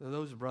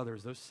 Those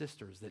brothers, those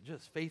sisters that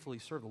just faithfully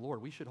serve the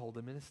Lord, we should hold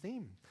them in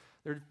esteem.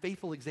 They're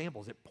faithful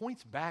examples. It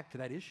points back to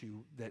that issue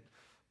that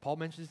Paul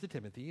mentions to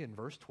Timothy in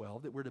verse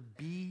 12, that we're to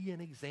be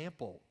an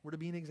example. We're to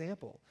be an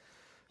example.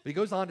 But he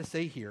goes on to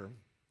say here,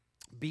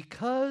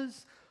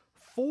 because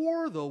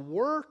for the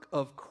work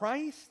of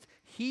Christ,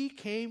 he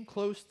came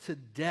close to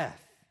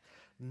death,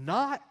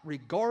 not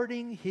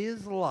regarding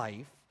his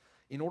life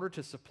in order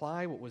to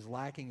supply what was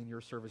lacking in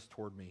your service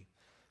toward me.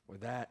 Well,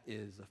 that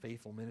is a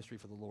faithful ministry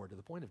for the Lord to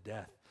the point of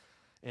death.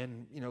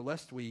 And,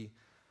 lest we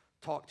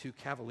talk too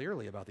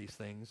cavalierly about these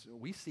things,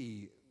 we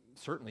see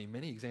certainly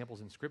many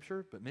examples in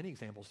Scripture, but many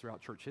examples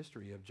throughout church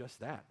history of just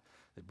that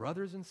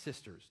brothers and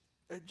sisters,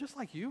 just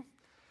like you,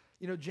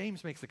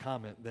 James makes the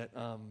comment that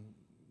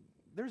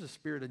there's a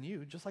spirit in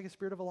you, just like a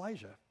spirit of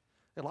Elijah.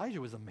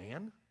 Elijah was a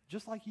man,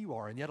 just like you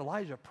are, and yet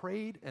Elijah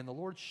prayed, and the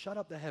Lord shut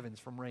up the heavens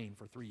from rain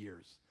for 3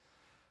 years.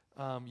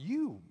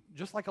 You,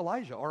 just like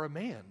Elijah, are a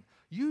man.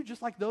 You,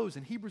 just like those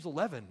in Hebrews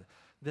 11,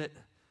 that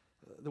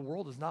the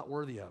world is not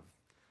worthy of.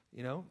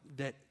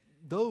 That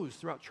those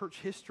throughout church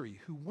history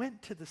who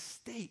went to the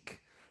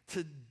stake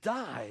to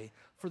die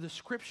for the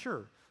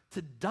Scripture,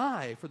 to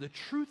die for the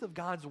truth of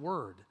God's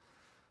Word,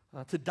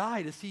 to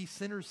die to see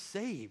sinners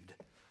saved.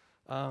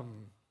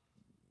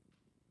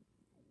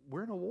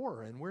 we're in a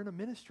war and we're in a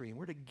ministry and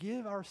we're to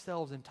give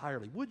ourselves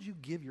entirely. Would you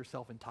give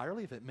yourself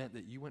entirely if it meant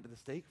that you went to the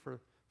stake for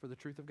the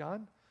truth of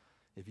God?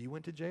 If you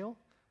went to jail?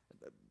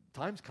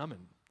 Time's coming.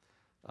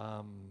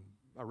 I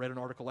read an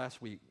article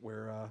last week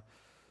where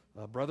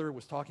a brother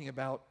was talking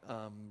about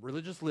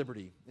religious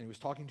liberty, and he was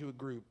talking to a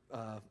group,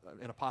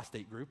 an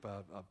apostate group,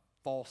 a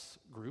false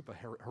group, a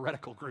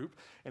heretical group,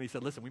 and he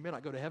said, listen, we may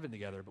not go to heaven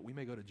together, but we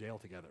may go to jail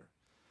together.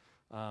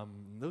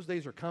 Those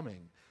days are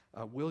coming.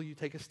 Will you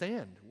take a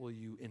stand? Will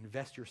you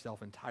invest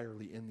yourself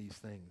entirely in these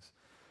things?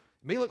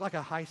 It may look like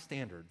a high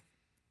standard,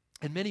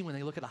 and many, when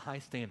they look at a high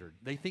standard,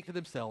 they think to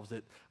themselves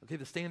that, okay,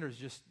 the standard is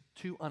just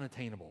too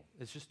unattainable.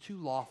 It's just too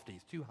lofty.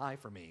 It's too high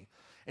for me.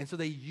 And so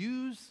they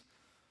use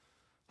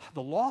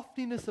the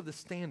loftiness of the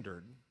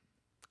standard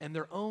and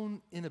their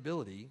own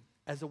inability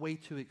as a way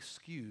to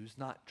excuse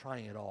not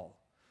trying at all,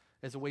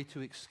 as a way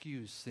to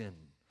excuse sin.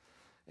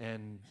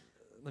 And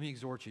let me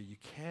exhort you, you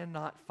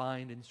cannot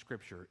find in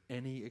Scripture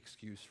any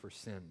excuse for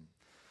sin.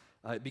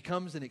 It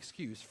becomes an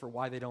excuse for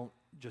why they don't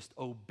just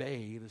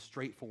obey the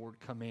straightforward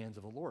commands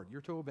of the Lord.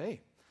 You're to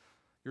obey.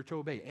 You're to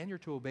obey, and you're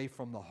to obey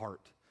from the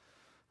heart.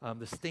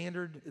 The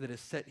standard that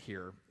is set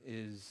here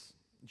is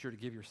you're to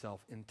give yourself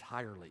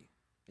entirely.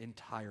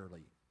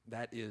 Entirely.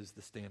 That is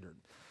the standard.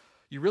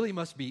 You really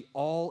must be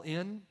all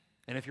in,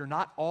 and if you're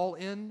not all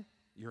in,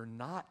 you're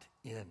not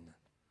in.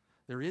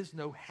 There is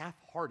no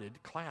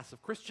half-hearted class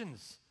of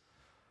Christians.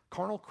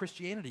 Carnal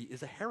Christianity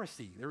is a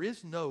heresy. There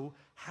is no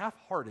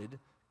half-hearted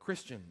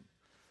Christian.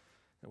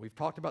 And we've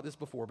talked about this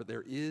before, but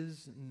there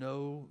is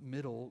no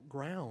middle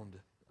ground.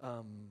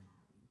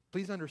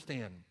 Please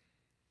understand,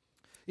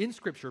 in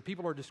Scripture,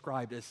 people are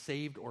described as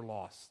saved or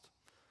lost.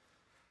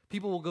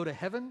 People will go to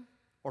heaven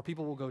or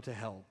people will go to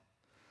hell.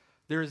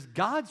 There is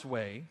God's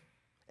way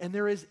and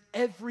there is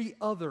every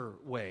other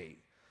way.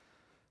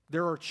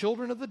 There are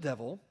children of the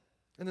devil,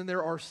 and then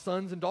there are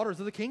sons and daughters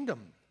of the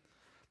kingdom.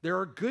 There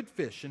are good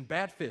fish and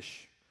bad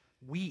fish,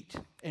 wheat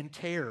and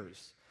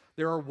tares.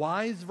 There are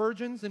wise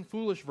virgins and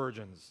foolish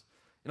virgins.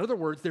 In other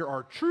words, there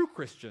are true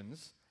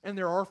Christians and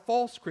there are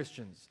false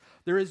Christians.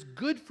 There is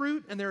good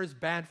fruit and there is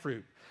bad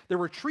fruit. There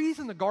were trees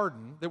in the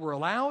garden that were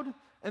allowed,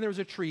 and there was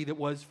a tree that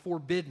was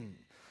forbidden.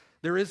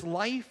 There is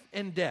life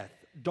and death,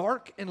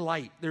 dark and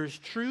light. There is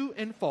true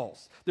and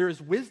false. There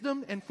is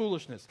wisdom and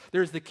foolishness.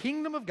 There is the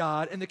kingdom of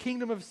God and the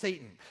kingdom of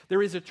Satan.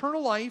 There is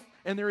eternal life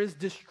and there is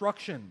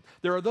destruction.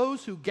 There are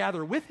those who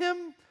gather with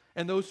him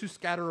and those who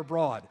scatter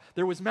abroad.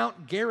 There was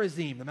Mount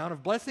Gerizim, the mount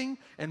of blessing,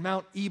 and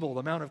Mount Ebal,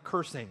 the mount of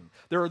cursing.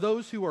 There are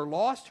those who are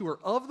lost, who are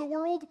of the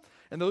world,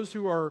 and those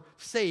who are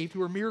saved,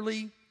 who are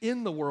merely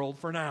in the world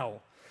for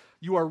now.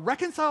 You are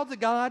reconciled to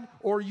God,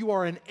 or you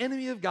are an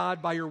enemy of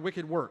God by your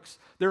wicked works.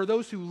 There are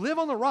those who live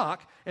on the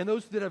rock and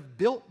those that have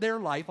built their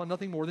life on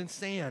nothing more than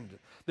sand.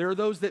 There are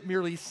those that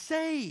merely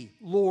say,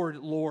 Lord,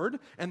 Lord,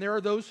 and there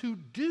are those who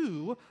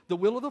do the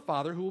will of the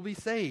Father who will be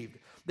saved.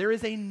 There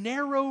is a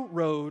narrow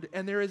road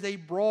and there is a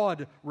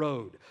broad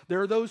road.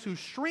 There are those who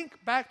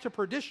shrink back to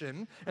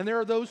perdition, and there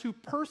are those who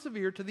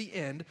persevere to the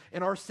end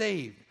and are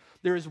saved.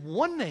 There is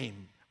one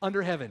name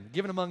under heaven,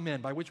 given among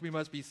men, by which we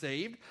must be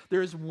saved.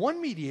 There is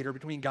one mediator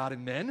between God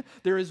and men.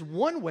 There is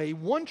one way,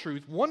 one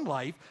truth, one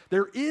life.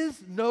 There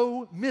is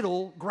no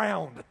middle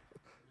ground,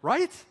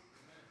 right?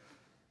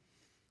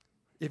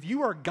 If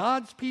you are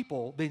God's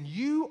people, then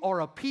you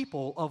are a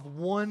people of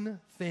one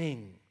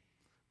thing.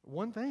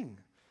 One thing.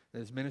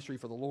 That is ministry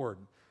for the Lord.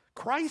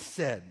 Christ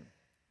said,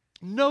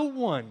 no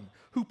one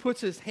who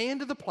puts his hand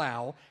to the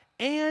plow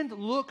and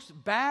looks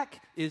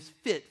back is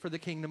fit for the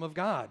kingdom of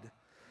God.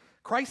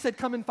 Christ said,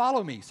 come and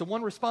follow me. So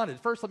one responded,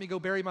 first let me go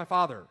bury my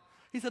father.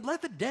 He said,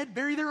 let the dead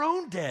bury their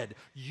own dead.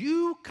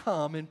 You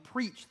come and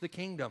preach the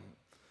kingdom.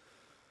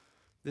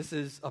 This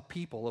is a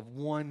people of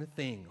one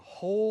thing,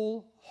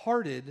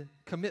 wholehearted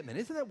commitment.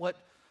 Isn't that what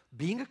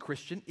being a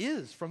Christian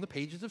is from the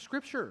pages of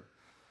Scripture?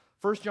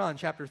 1 John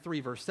chapter 3,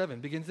 verse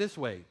 7 begins this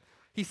way.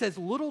 He says,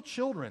 little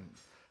children,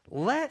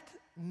 let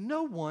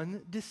no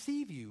one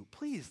deceive you.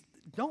 Please,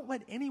 don't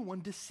let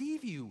anyone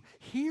deceive you.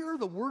 Hear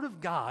the word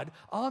of God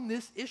on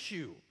this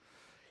issue.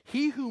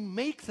 He who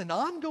makes an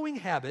ongoing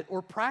habit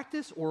or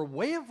practice or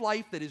way of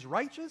life that is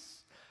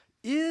righteous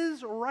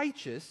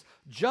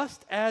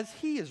just as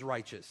he is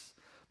righteous.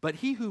 But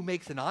he who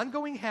makes an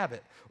ongoing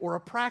habit or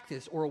a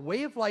practice or a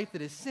way of life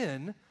that is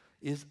sin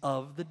is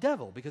of the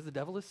devil, because the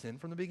devil is sin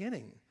from the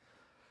beginning.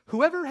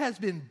 Whoever has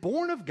been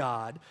born of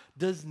God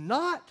does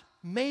not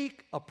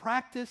make a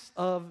practice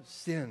of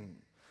sin,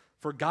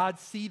 for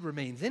God's seed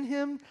remains in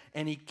him,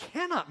 and he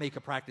cannot make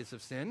a practice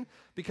of sin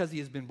because he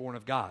has been born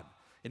of God.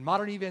 In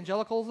modern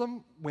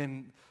evangelicalism,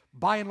 when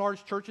by and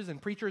large churches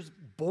and preachers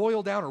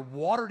boil down or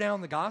water down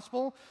the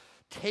gospel,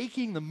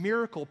 taking the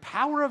miracle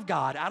power of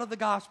God out of the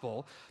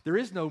gospel, there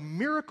is no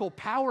miracle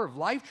power of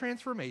life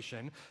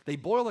transformation. They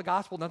boil the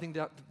gospel down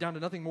to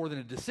nothing more than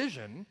a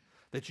decision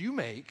that you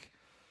make,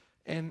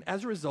 and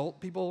as a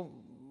result, people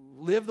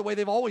live the way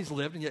they've always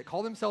lived and yet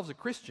call themselves a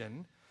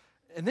Christian,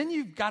 and then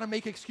you've got to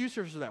make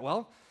excuses for that.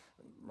 Well,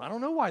 I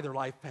don't know why their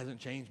life hasn't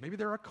changed. Maybe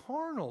they're a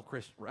carnal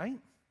Christian, right?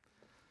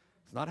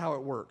 It's not how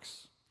it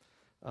works.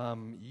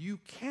 you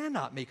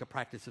cannot make a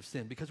practice of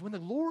sin, because when the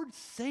Lord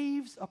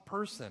saves a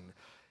person,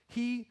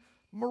 he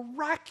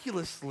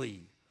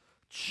miraculously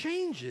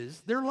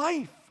changes their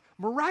life,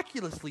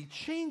 miraculously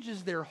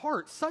changes their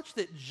heart, such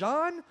that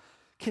John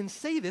can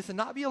say this and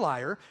not be a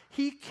liar.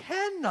 He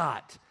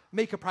cannot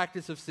make a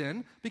practice of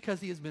sin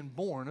because he has been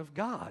born of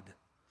God.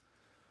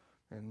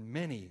 And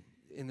many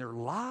in their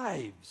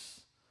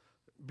lives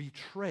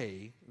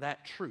betray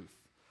that truth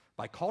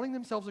by calling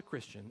themselves a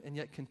Christian and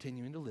yet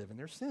continuing to live in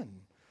their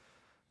sin.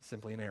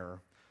 Simply an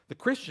error. The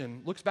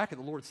Christian looks back at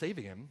the Lord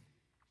saving him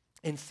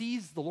and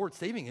sees the Lord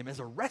saving him as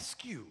a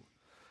rescue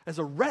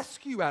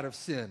out of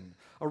sin,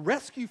 a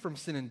rescue from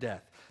sin and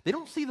death. They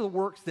don't see the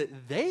works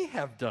that they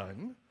have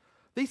done.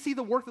 They see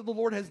the work that the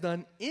Lord has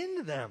done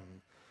in them.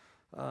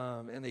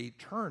 And they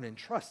turn and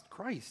trust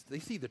Christ. They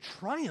see the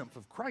triumph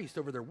of Christ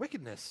over their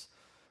wickedness.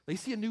 They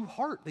see a new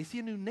heart. They see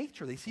a new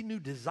nature. They see new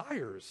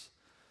desires.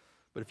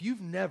 But if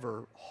you've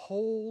never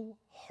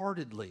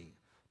wholeheartedly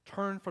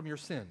turned from your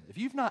sin, if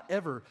you've not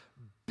ever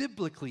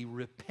biblically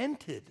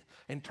repented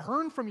and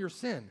turned from your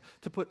sin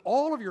to put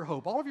all of your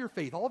hope, all of your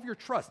faith, all of your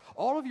trust,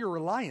 all of your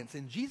reliance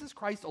in Jesus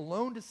Christ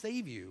alone to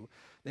save you,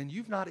 then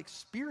you've not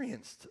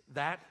experienced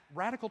that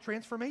radical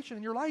transformation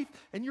in your life,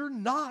 and you're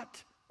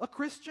not a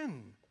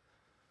Christian.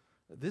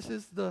 This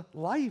is the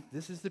life,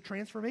 this is the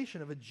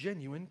transformation of a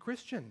genuine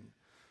Christian.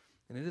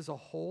 And it is a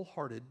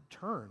wholehearted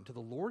turn to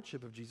the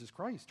lordship of Jesus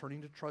Christ,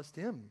 turning to trust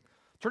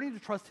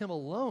him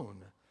alone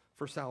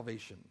for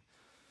salvation.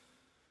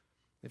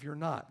 If you're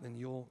not, then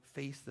you'll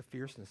face the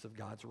fierceness of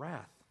God's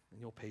wrath,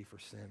 and you'll pay for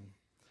sin.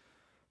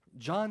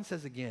 John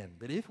says again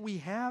that if we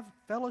have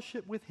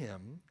fellowship with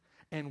him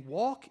and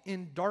walk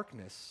in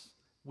darkness,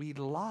 we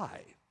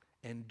lie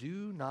and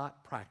do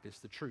not practice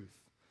the truth.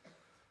 Do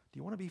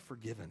you want to be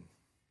forgiven?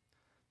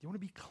 Do you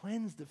want to be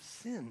cleansed of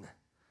sin?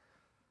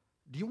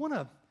 Do you want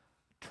to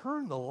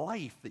turn the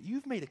life that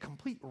you've made a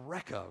complete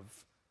wreck of,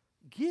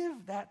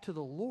 give that to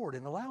the Lord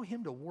and allow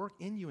him to work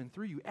in you and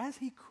through you as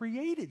he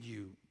created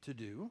you to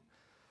do?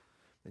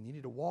 Then you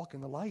need to walk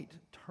in the light.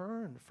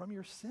 Turn from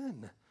your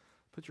sin.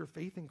 Put your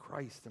faith in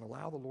Christ and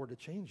allow the Lord to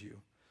change you.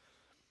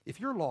 If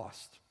you're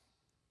lost,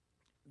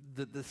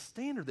 the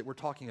standard that we're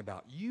talking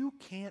about, you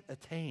can't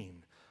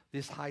attain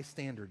this high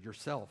standard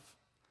yourself.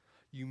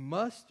 You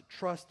must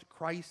trust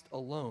Christ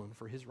alone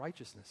for his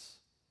righteousness.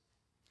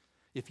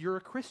 If you're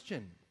a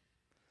Christian,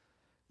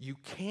 you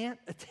can't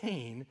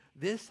attain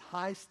this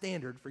high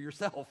standard for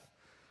yourself.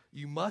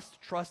 You must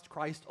trust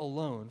Christ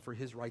alone for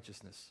his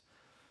righteousness.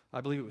 I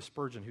believe it was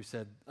Spurgeon who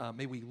said,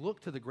 may we look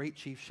to the great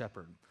chief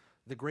shepherd,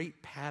 the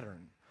great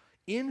pattern,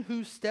 in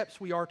whose steps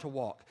we are to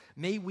walk.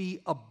 May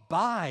we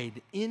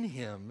abide in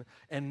him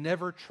and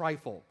never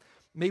trifle.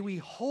 May we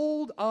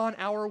hold on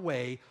our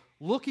way,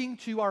 looking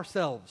to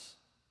ourselves,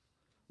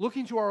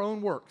 looking to our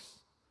own works,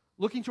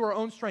 looking to our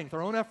own strength,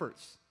 our own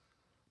efforts.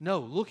 No,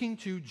 looking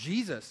to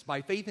Jesus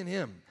by faith in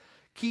him,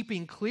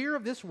 keeping clear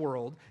of this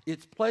world,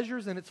 its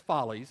pleasures and its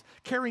follies,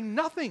 caring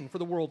nothing for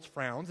the world's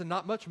frowns and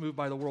not much moved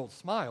by the world's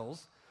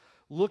smiles,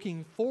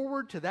 looking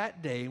forward to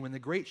that day when the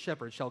great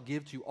shepherd shall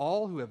give to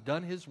all who have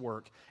done his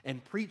work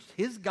and preached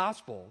his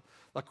gospel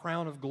a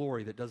crown of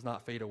glory that does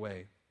not fade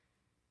away.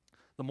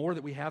 The more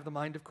that we have the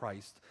mind of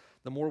Christ,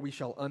 the more we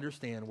shall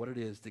understand what it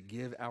is to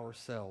give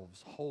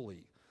ourselves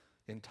wholly,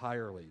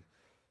 entirely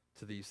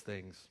to these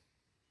things.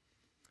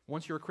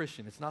 Once you're a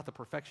Christian, it's not the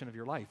perfection of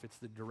your life, it's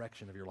the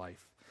direction of your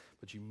life.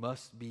 But you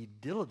must be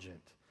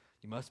diligent.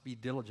 You must be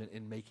diligent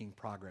in making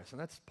progress.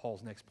 And that's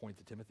Paul's next point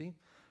to Timothy.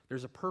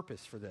 There's a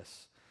purpose for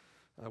this.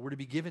 We're to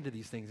be given to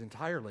these things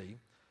entirely,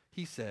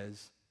 he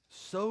says,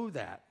 so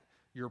that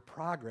your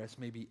progress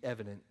may be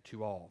evident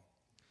to all.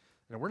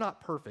 Now, we're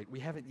not perfect. We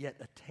haven't yet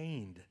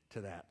attained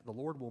to that. The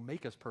Lord will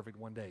make us perfect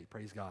one day,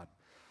 praise God.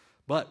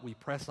 But we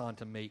press on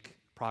to make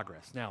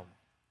progress. Now,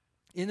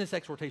 in this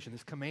exhortation,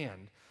 this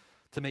command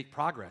to make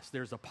progress,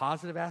 there's a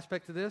positive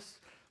aspect to this.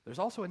 There's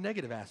also a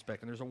negative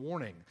aspect, and there's a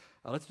warning.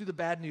 Let's do the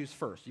bad news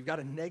first. You've got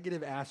a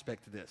negative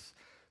aspect to this.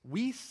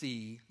 We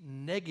see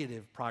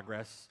negative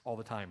progress all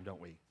the time,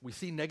 don't we? We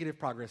see negative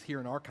progress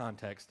here in our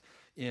context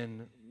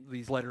in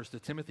these letters to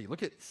Timothy.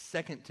 Look at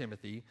 2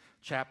 Timothy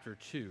chapter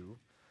 2.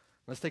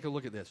 Let's take a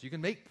look at this. You can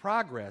make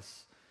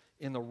progress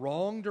in the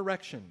wrong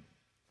direction.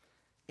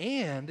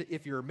 And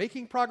if you're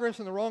making progress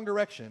in the wrong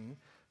direction,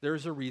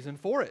 there's a reason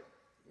for it.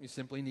 You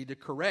simply need to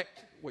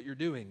correct what you're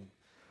doing.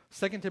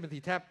 2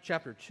 Timothy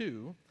chapter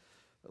 2,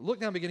 look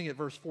down beginning at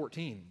verse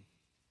 14.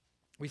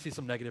 We see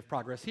some negative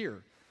progress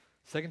here.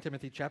 2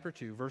 Timothy chapter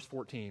 2, verse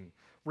 14.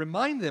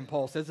 Remind them,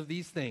 Paul says, of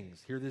these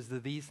things. Here there's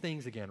these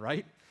things again,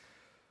 right?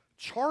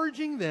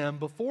 Charging them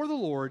before the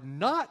Lord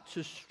not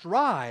to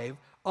strive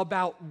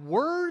about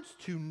words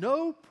to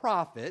no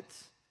profit.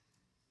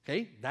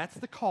 Okay, that's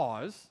the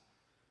cause.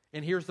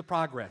 And here's the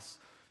progress.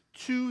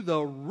 To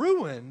the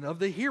ruin of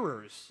the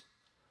hearers.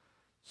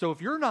 So if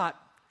you're not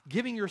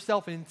giving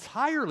yourself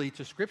entirely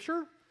to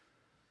Scripture,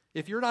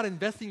 if you're not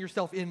investing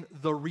yourself in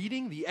the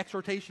reading, the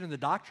exhortation, and the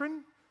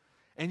doctrine,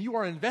 and you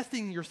are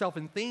investing yourself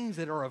in things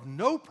that are of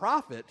no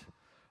profit,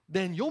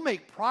 then you'll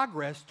make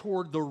progress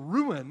toward the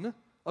ruin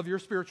of your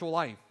spiritual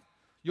life.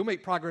 You'll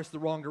make progress the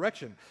wrong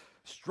direction.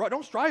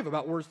 Don't strive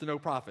about words to no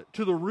profit,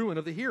 to the ruin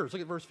of the hearers.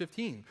 Look at verse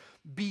 15.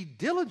 Be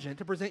diligent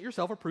to present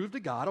yourself approved to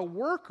God, a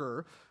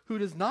worker who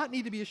does not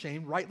need to be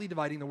ashamed, rightly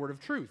dividing the word of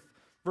truth.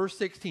 Verse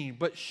 16.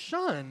 But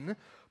shun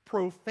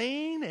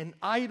profane and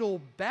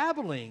idle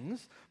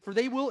babblings, for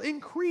they will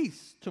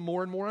increase to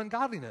more and more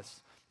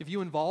ungodliness. If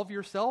you involve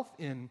yourself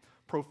in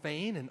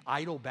profane and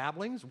idle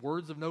babblings,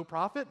 words of no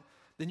profit,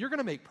 then you're going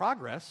to make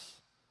progress.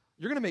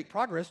 You're going to make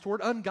progress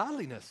toward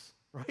ungodliness,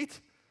 right?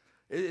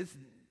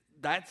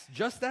 That's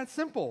just that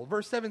simple.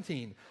 Verse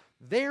 17,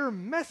 their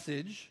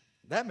message,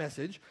 that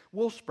message,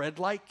 will spread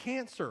like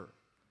cancer.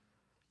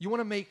 You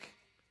want to make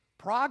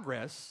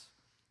progress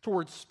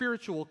towards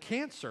spiritual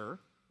cancer?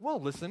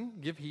 Well, listen,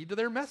 give heed to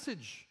their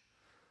message.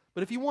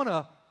 But if you want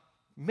to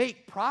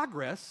make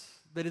progress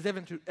that is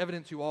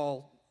evident to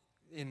all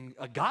in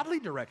a godly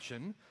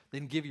direction,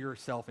 then give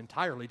yourself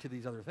entirely to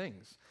these other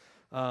things.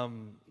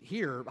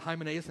 Here,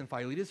 Hymenaeus and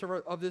Philetus are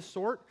of this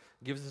sort.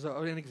 Gives us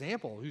an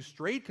example, who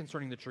strayed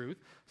concerning the truth,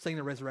 saying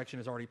the resurrection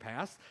has already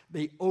passed.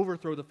 They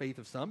overthrow the faith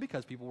of some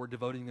because people were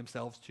devoting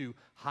themselves to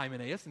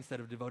Hymenaeus instead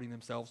of devoting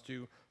themselves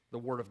to the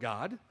Word of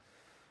God.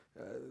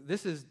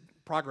 This is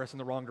progress in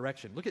the wrong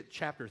direction. Look at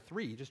chapter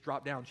 3. Just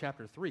drop down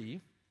chapter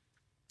 3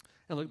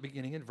 and look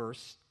beginning in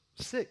verse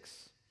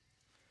 6.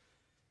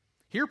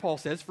 Here Paul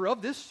says, for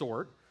of this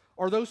sort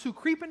are those who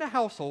creep into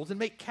households and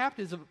make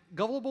captives of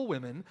gullible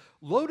women,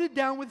 loaded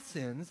down with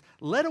sins,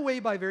 led away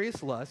by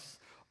various lusts,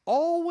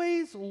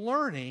 always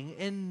learning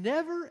and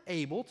never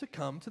able to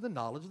come to the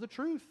knowledge of the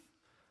truth.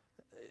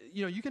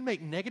 You know, you can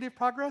make negative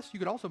progress. You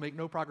could also make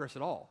no progress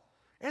at all.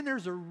 And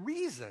there's a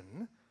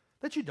reason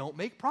that you don't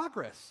make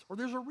progress, or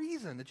there's a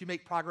reason that you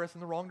make progress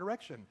in the wrong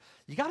direction.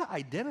 You got to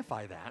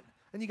identify that,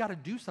 and you got to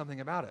do something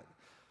about it.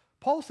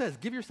 Paul says,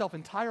 give yourself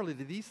entirely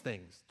to these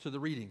things, to the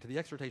reading, to the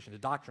exhortation, to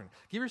doctrine.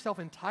 Give yourself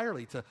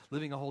entirely to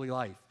living a holy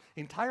life,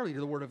 entirely to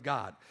the Word of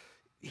God.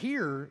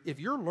 Here, if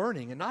you're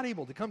learning and not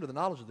able to come to the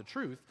knowledge of the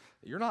truth,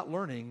 you're not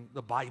learning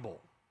the Bible.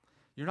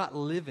 You're not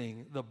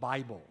living the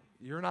Bible.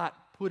 You're not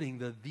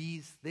putting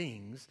these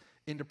things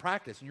into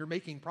practice, and you're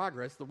making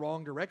progress the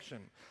wrong direction.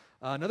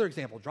 Another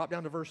example, drop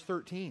down to verse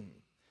 13.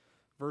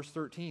 Verse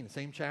 13,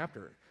 same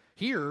chapter.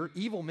 Here,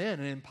 evil men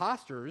and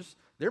imposters,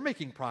 they're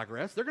making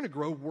progress. They're going to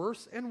grow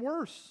worse and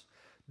worse,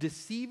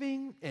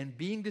 deceiving and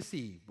being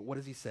deceived. But what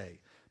does he say?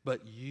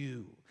 But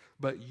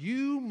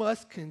you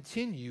must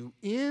continue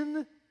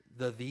in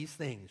these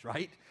things,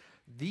 right?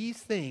 These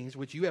things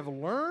which you have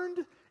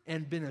learned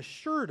and been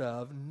assured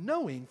of,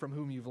 knowing from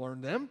whom you've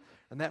learned them,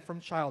 and that from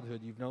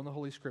childhood you've known the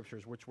Holy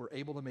Scriptures, which were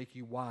able to make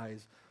you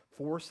wise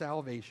for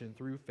salvation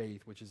through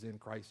faith, which is in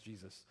Christ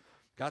Jesus.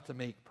 Got to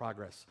make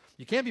progress.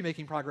 You can't be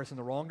making progress in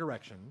the wrong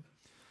direction.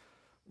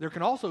 There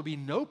can also be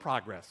no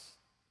progress,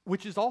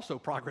 which is also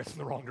progress in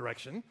the wrong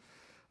direction.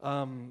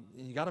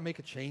 You got to make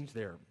a change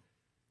there.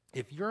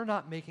 If you're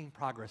not making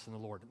progress in the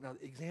Lord, now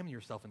examine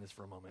yourself in this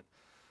for a moment.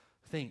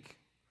 Think,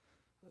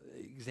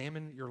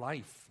 examine your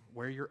life,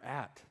 where you're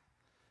at.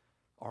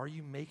 Are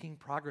you making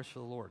progress for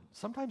the Lord?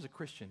 Sometimes a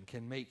Christian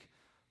can make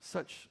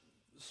such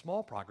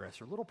small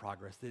progress or little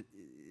progress that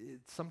it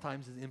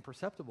sometimes is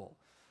imperceptible.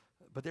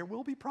 But there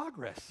will be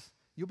progress.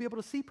 You'll be able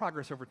to see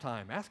progress over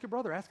time. Ask a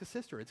brother, ask a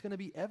sister. It's going to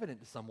be evident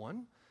to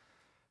someone.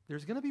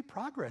 There's going to be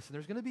progress and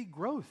there's going to be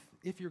growth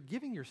if you're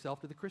giving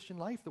yourself to the Christian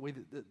life the way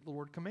that the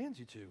Lord commands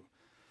you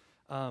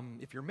to.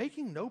 If you're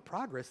making no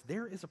progress,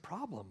 there is a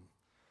problem.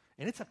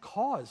 And it's a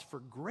cause for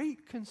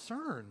great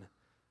concern.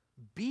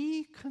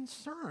 Be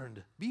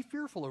concerned. Be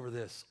fearful over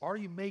this. Are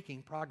you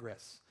making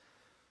progress?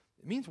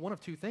 It means one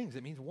of two things.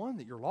 It means, one,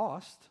 that you're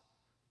lost,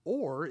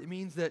 or it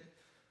means that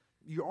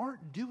you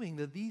aren't doing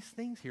these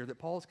things here that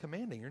Paul is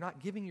commanding. You're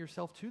not giving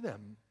yourself to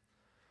them.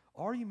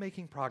 Are you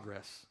making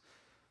progress?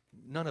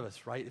 None of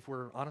us, right, if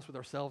we're honest with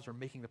ourselves, are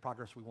making the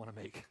progress we want to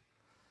make.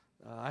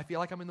 I feel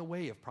like I'm in the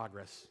way of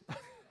progress.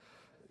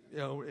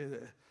 A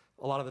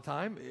lot of the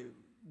time,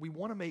 we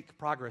want to make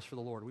progress for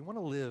the Lord. We want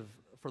to live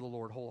for the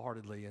Lord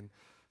wholeheartedly,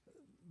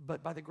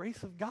 but by the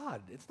grace of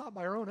God, it's not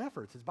by our own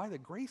efforts. It's by the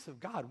grace of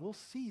God. We'll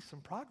see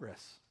some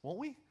progress, won't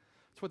we?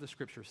 That's what the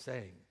Scripture's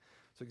saying.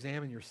 So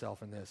examine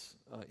yourself in this.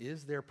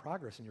 Is there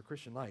progress in your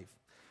Christian life?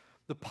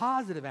 The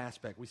positive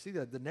aspect, we see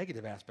the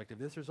negative aspect of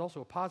this. There's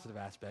also a positive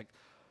aspect,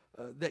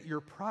 that your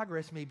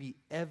progress may be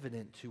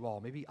evident to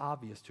all, may be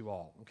obvious to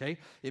all, okay?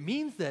 It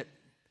means that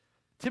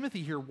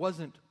Timothy here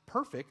wasn't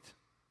perfect,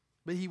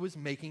 but he was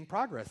making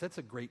progress. That's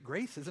a great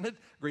grace, isn't it?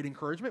 Great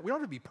encouragement. We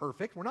don't have to be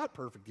perfect. We're not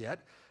perfect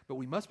yet, but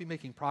we must be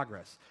making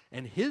progress.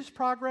 And his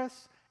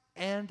progress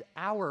and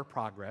our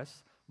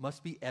progress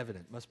must be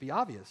evident, must be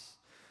obvious.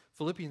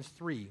 Philippians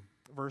 3,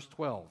 verse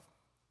 12.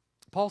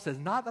 Paul says,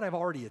 not that I've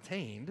already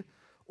attained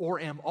or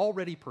am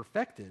already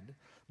perfected,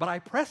 but I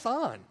press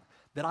on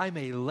that I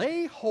may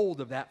lay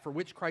hold of that for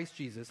which Christ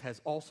Jesus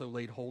has also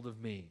laid hold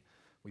of me.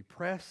 We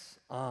press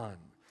on.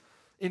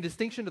 In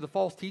distinction to the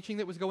false teaching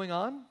that was going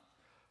on,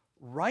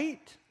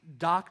 right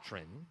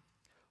doctrine,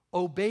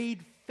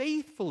 obeyed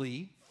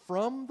faithfully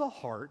from the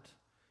heart,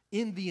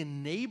 in the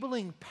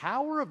enabling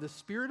power of the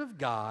Spirit of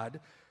God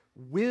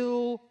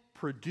will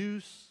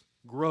produce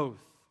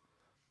growth.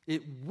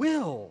 It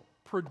will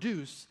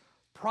produce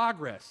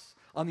progress.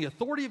 On the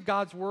authority of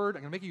God's word,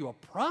 I'm going to make you a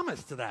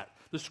promise to that.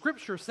 The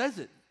scripture says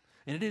it,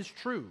 and it is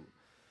true.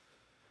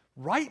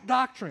 Right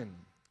doctrine,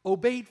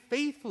 obeyed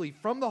faithfully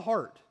from the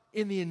heart,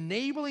 in the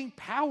enabling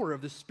power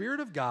of the Spirit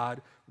of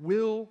God,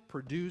 will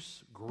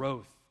produce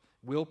growth,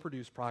 will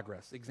produce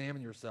progress.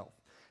 Examine yourself.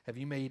 Have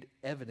you made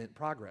evident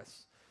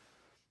progress?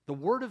 The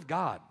Word of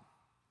God,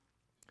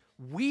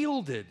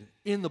 wielded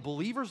in the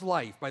believer's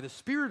life by the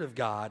Spirit of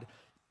God,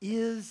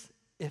 is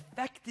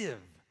effective.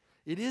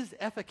 It is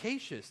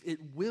efficacious. It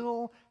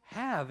will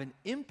have an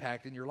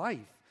impact in your life.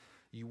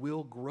 You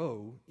will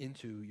grow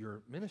into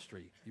your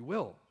ministry. You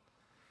will.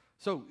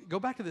 So go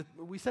back to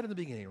we said in the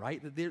beginning,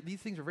 right, that these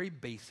things are very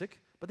basic,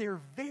 but they are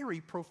very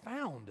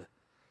profound.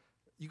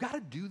 You got to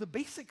do the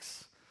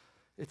basics.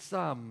 It's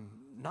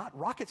not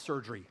rocket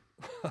surgery.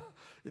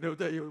 You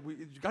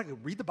got to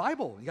read the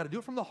Bible. You got to do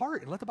it from the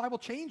heart and let the Bible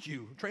change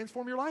you,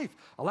 transform your life.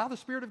 Allow the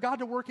Spirit of God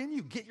to work in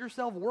you. Get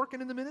yourself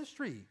working in the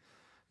ministry.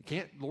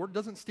 Lord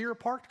doesn't steer a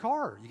parked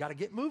car. You got to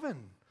get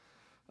moving.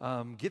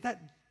 Get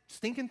that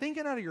stinking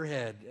thinking out of your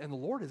head, and the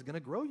Lord is going to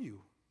grow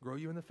you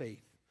in the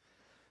faith.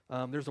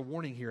 There's a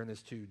warning here in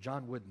this too.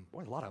 John Wooden.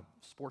 Boy, a lot of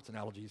sports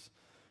analogies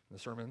in the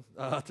sermon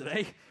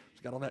today.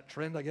 Just got on that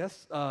trend, I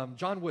guess.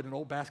 John Wooden, an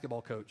old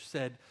basketball coach,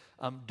 said,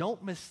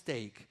 don't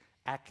mistake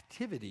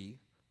activity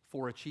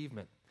for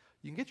achievement.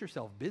 You can get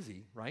yourself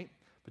busy, right?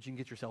 But you can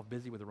get yourself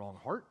busy with the wrong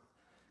heart,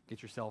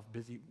 get yourself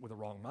busy with the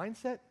wrong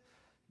mindset,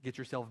 get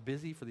yourself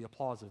busy for the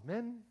applause of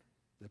men,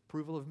 the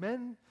approval of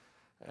men,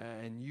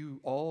 and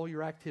all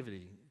your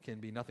activity can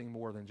be nothing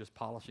more than just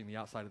polishing the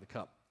outside of the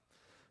cup.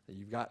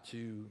 You've got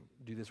to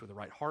do this with the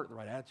right heart, the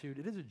right attitude.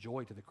 It is a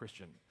joy to the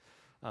Christian.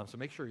 So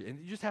make sure, and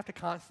you just have to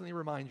constantly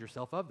remind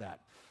yourself of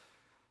that.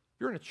 If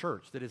you're in a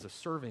church that is a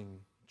serving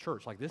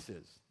church like this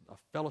is,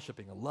 a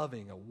fellowshipping, a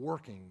loving, a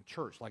working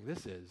church like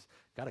this is,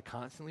 got to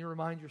constantly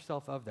remind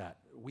yourself of that.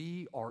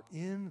 We are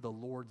in the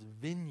Lord's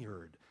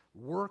vineyard,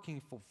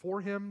 working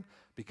for him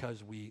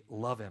because we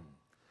love him,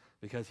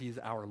 because he's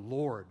our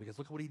Lord, because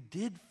look what he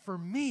did for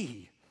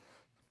me.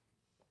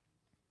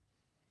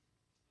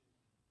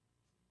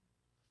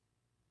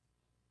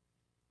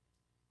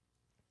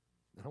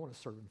 And I want to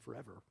serve him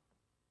forever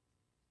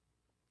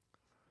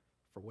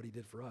for what he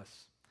did for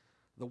us.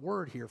 The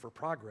word here for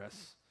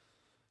progress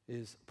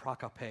is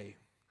prakape,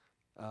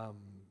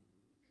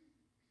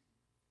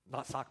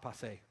 not sac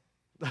passe.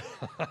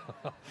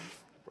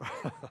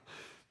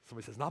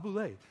 Somebody says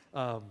nabule,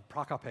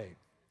 prakape.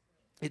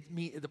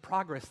 The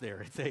progress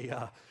there.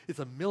 It's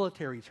a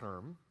military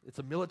term. It's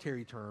a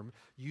military term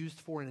used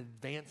for an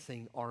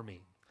advancing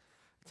army.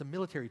 It's a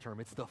military term.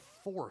 It's the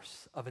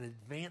force of an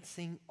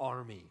advancing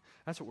army.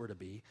 That's what we're to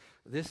be.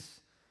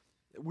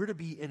 We're to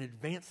be an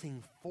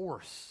advancing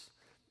force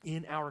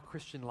in our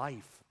Christian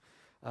life.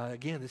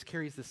 Again, this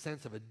carries the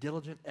sense of a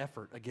diligent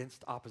effort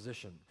against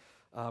opposition.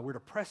 We're to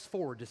press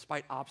forward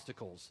despite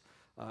obstacles,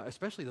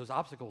 especially those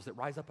obstacles that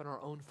rise up in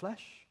our own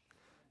flesh,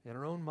 in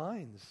our own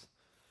minds.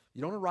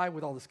 You don't arrive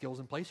with all the skills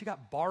in place. You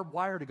got barbed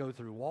wire to go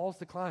through, walls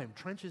to climb,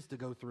 trenches to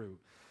go through.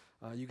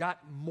 You got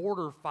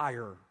mortar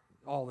fire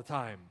all the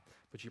time.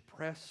 But you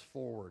press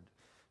forward.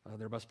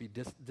 There must be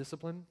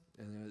discipline,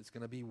 and it's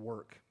going to be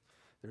work.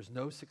 There's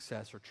no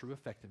success or true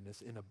effectiveness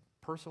in a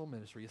personal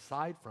ministry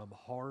aside from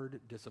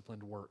hard,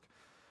 disciplined work.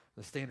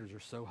 The standards are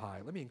so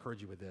high. Let me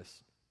encourage you with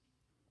this.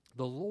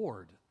 The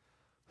Lord,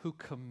 who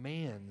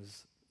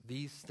commands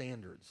these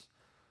standards,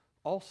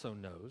 also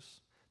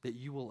knows that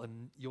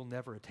you'll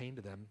never attain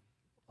to them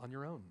on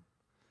your own.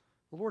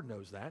 The Lord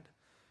knows that.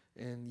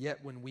 And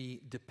yet when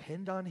we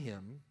depend on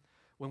him,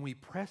 when we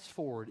press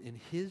forward in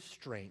his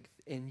strength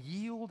and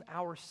yield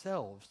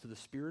ourselves to the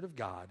Spirit of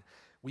God,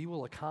 we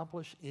will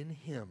accomplish in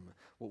him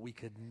what we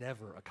could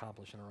never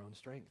accomplish in our own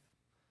strength.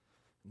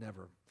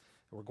 Never.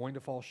 We're going to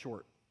fall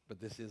short, but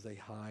this is a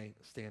high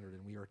standard,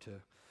 and we are to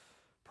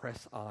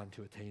press on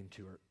to attain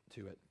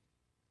to it.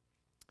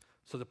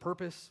 So the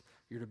purpose,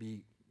 you're to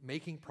be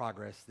making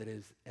progress that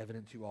is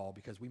evident to all,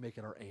 because we make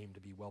it our aim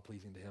to be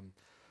well-pleasing to him.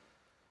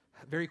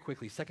 Very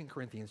quickly, 2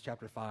 Corinthians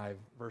chapter 5,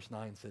 verse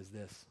 9 says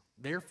this: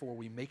 "Therefore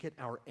we make it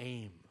our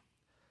aim,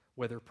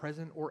 whether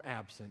present or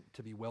absent,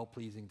 to be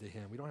well-pleasing to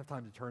him." We don't have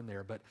time to turn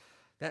there, but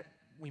that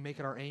we make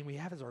it our aim, we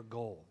have as our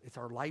goal. It's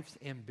our life's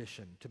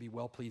ambition to be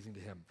well-pleasing to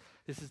him.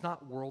 This is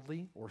not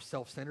worldly or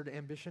self-centered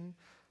ambition.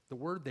 The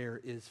word there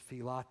is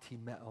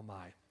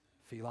philatimomai.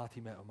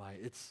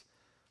 Philatimomai. It's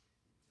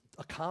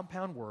a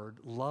compound word,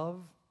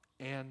 love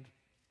and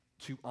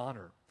to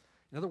honor.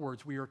 In other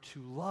words, we are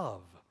to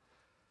love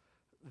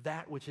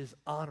that which is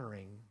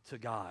honoring to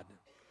God,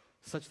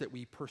 such that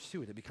we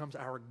pursue it. It becomes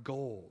our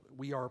goal.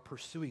 We are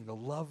pursuing the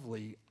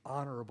lovely,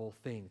 honorable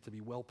thing to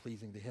be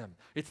well-pleasing to him.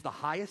 It's the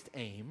highest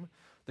aim,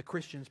 the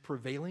Christian's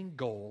prevailing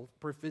goal,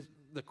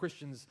 the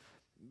Christian's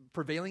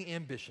prevailing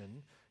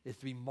ambition is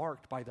to be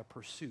marked by the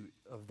pursuit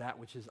of that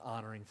which is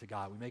honoring to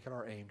God. We make it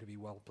our aim to be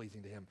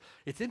well-pleasing to him.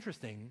 It's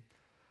interesting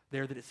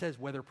there that it says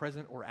whether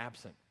present or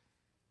absent.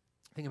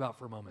 Think about it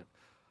for a moment.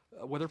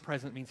 Whether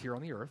present means here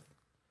on the earth.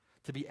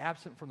 To be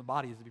absent from the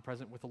body is to be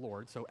present with the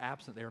Lord. So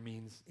absent there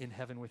means in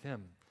heaven with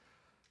him.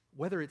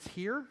 Whether it's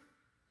here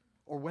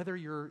or whether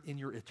you're in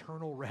your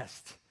eternal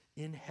rest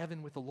in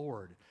heaven with the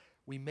Lord,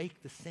 we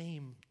make the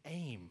same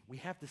aim. We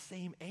have the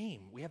same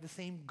aim. We have the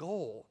same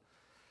goal.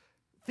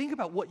 Think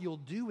about what you'll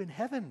do in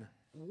heaven,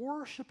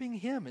 worshiping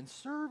him and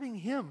serving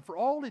him for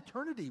all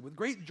eternity with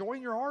great joy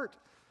in your heart.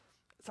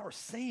 It's our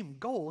same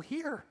goal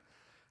here.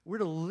 We're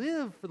to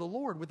live for the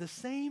Lord with the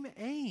same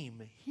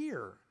aim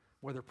here,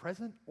 whether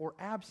present or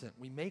absent.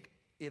 We make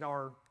it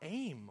our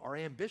aim, our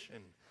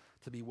ambition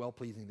to be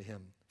well-pleasing to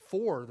him.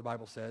 For, the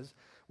Bible says,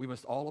 we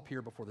must all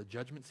appear before the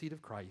judgment seat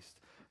of Christ,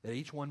 that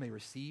each one may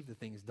receive the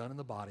things done in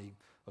the body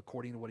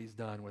according to what he's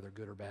done, whether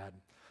good or bad.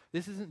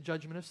 This isn't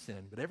judgment of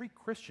sin, but every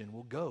Christian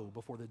will go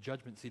before the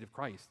judgment seat of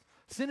Christ.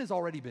 Sin has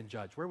already been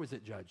judged. Where was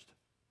it judged?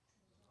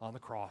 On the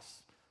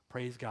cross.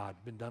 Praise God,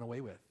 been done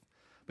away with.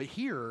 But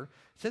here,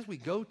 it says we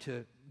go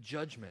to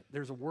judgment.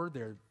 There's a word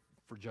there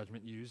for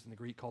judgment used in the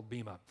Greek called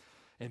bema.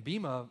 And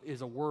bema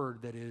is a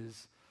word that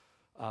is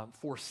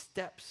for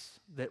steps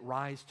that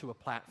rise to a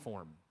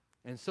platform.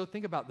 And so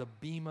think about the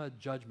bema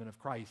judgment of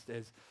Christ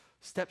as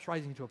steps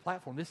rising to a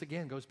platform. This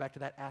again goes back to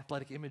that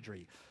athletic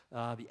imagery.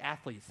 The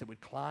athletes that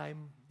would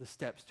climb the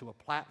steps to a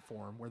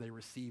platform where they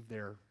receive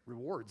their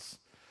rewards.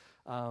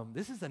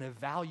 This is an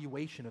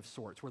evaluation of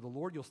sorts where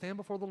you'll stand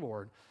before the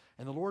Lord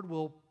and the Lord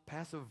will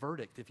pass a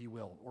verdict, if you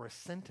will, or a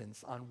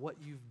sentence on what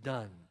you've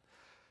done.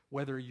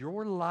 Whether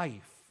your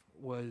life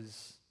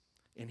was,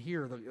 and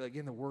here,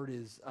 again, the word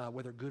is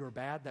whether good or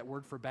bad. That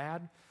word for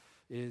bad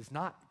is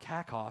not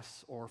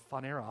kakos or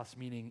phaneros,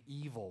 meaning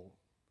evil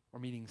or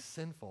meaning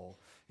sinful.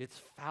 It's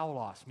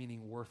phaulos,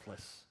 meaning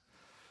worthless.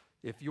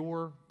 If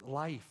your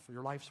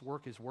life's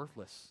work is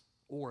worthless,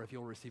 or if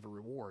you'll receive a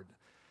reward,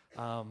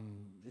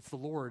 it's the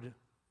Lord,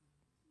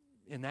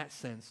 in that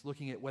sense,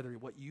 looking at whether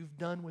what you've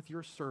done with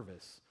your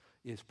service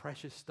is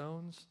precious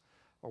stones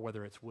or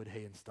whether it's wood,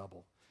 hay, and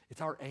stubble.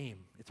 It's our aim,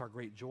 it's our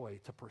great joy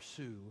to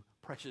pursue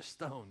precious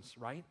stones,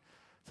 right?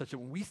 Such that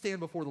when we stand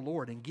before the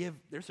Lord and give,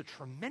 there's a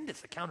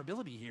tremendous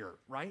accountability here,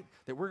 right?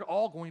 That we're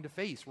all going to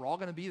face. We're all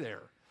going to be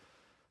there.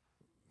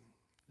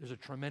 There's a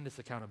tremendous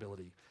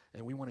accountability,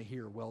 and we want to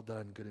hear, well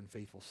done, good and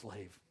faithful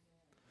slave.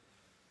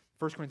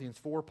 1 Corinthians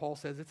 4, Paul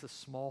says it's a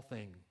small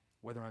thing,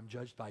 whether I'm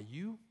judged by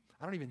you.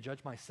 I don't even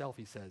judge myself,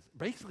 he says.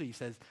 Basically, he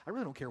says, I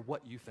really don't care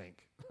what you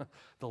think.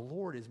 The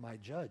Lord is my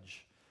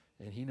judge,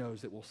 and he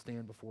knows that we'll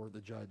stand before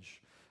the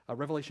judge.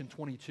 Revelation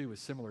 22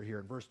 is similar here.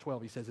 In verse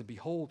 12, he says, and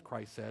behold,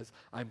 Christ says,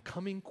 I'm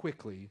coming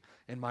quickly,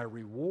 and my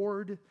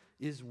reward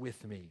is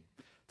with me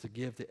to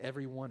give to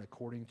everyone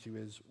according to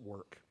his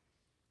work.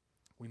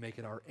 We make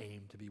it our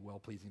aim to be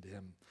well-pleasing to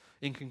him.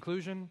 In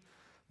conclusion,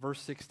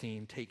 verse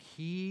 16, take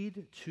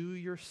heed to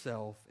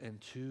yourself and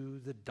to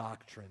the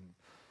doctrine.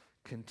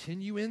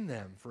 Continue in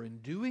them, for in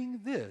doing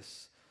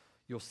this,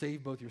 you'll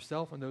save both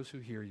yourself and those who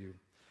hear you.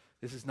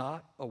 This is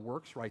not a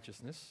works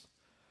righteousness.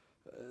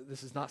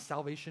 This is not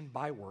salvation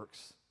by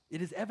works.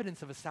 It is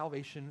evidence of a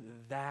salvation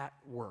that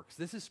works.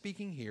 This is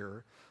speaking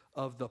here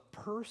of the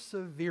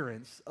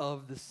perseverance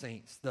of the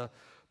saints, the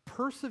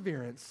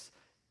perseverance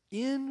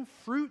in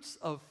fruits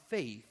of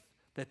faith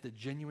that the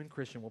genuine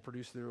Christian will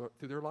produce through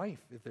their life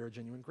if they're a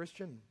genuine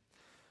Christian.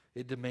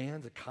 It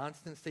demands a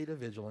constant state of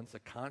vigilance, a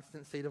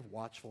constant state of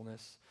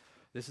watchfulness.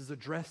 This is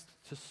addressed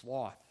to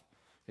sloth.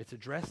 It's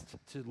addressed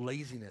to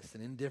laziness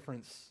and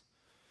indifference.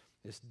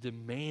 This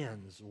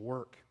demands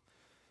work.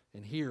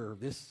 And here,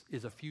 this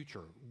is a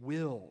future,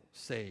 will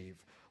save,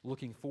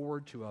 looking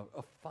forward to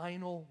a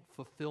final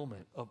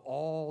fulfillment of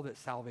all that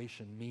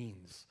salvation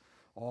means,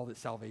 all that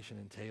salvation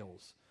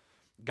entails.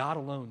 God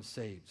alone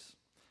saves.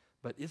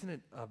 But isn't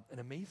it an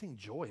amazing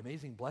joy,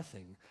 amazing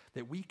blessing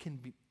that we can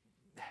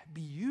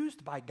be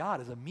used by God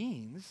as a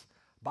means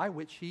by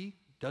which he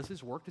does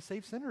his work to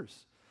save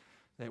sinners?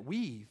 That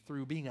we,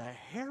 through being a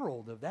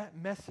herald of that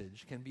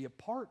message, can be a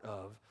part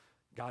of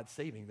God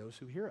saving those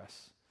who hear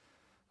us.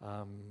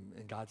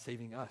 And God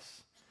saving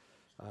us.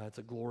 It's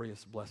a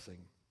glorious blessing.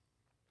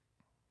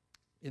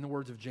 In the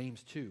words of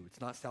James 2,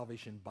 it's not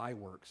salvation by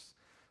works,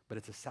 but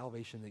it's a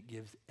salvation that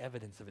gives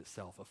evidence of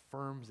itself,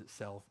 affirms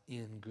itself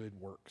in good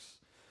works.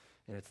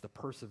 And it's the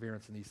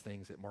perseverance in these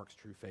things that marks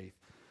true faith.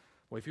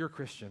 Well, if you're a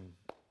Christian,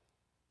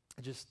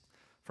 just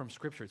from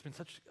Scripture, it's been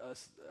such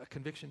a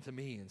conviction to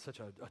me and such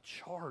a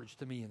charge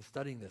to me in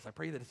studying this. I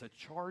pray that it's a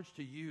charge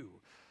to you.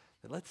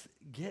 That let's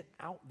get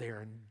out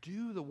there and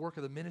do the work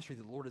of the ministry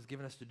that the Lord has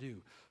given us to do.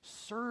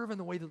 Serve in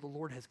the way that the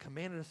Lord has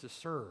commanded us to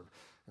serve.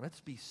 And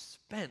let's be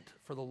spent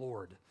for the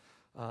Lord.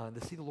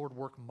 To see the Lord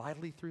work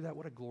mightily through that,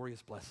 what a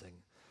glorious blessing.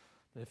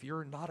 And if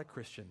you're not a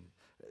Christian,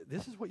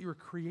 this is what you were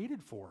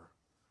created for.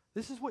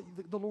 This is what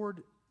the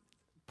Lord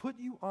put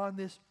you on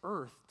this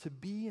earth to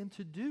be and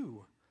to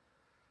do.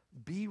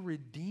 Be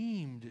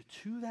redeemed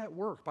to that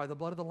work by the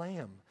blood of the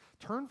Lamb.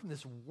 Turn from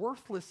this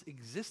worthless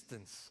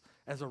existence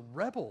as a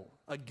rebel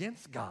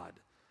against God.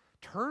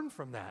 Turn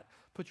from that.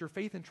 Put your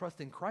faith and trust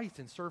in Christ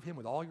and serve him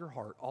with all your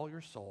heart, all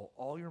your soul,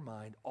 all your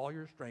mind, all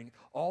your strength,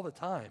 all the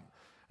time.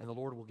 And the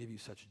Lord will give you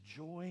such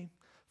joy,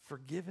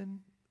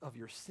 forgiven of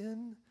your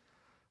sin,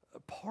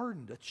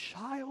 pardoned, a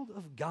child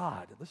of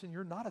God. Listen,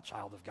 you're not a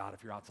child of God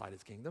if you're outside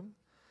his kingdom.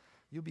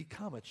 You'll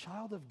become a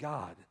child of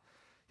God.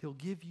 He'll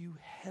give you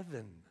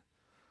heaven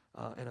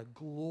and a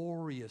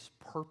glorious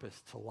purpose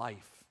to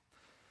life.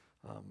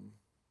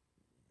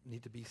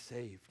 Need to be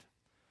saved.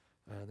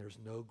 There's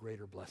no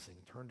greater blessing.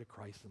 Turn to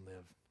Christ and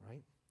live,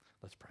 right?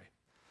 Let's pray.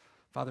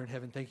 Father in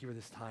heaven, thank you for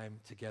this time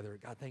together.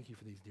 God, thank you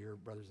for these dear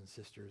brothers and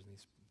sisters and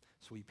these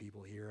sweet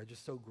people here. I'm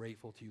just so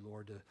grateful to you,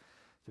 Lord, to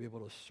be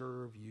able to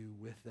serve you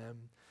with them.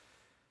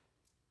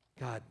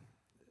 God,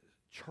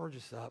 charge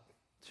us up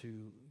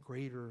to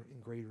greater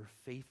and greater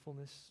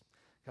faithfulness.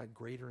 God,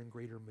 greater and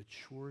greater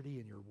maturity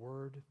in your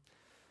word.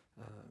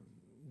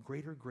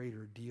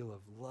 Greater deal of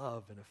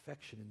love and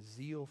affection and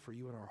zeal for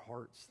you in our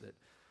hearts that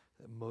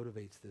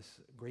motivates this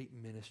great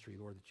ministry,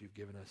 Lord, that you've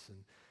given us. And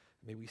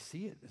may we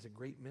see it as a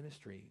great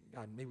ministry.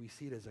 God, may we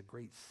see it as a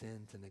great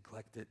sin to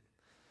neglect it,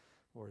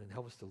 Lord, and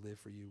help us to live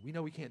for you. We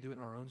know we can't do it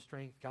in our own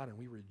strength, God, and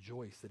we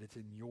rejoice that it's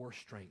in your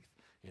strength.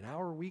 In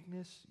our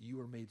weakness, you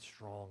are made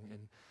strong.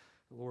 And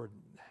Lord,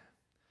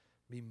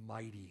 be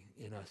mighty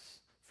in us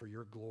for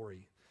your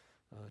glory,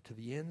 to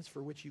the ends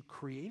for which you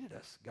created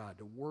us, God,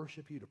 to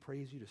worship you, to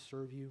praise you, to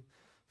serve you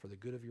for the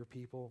good of your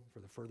people, for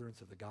the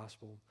furtherance of the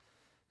gospel,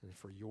 and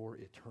for your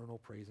eternal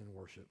praise and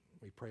worship.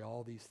 We pray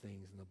all these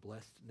things in the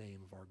blessed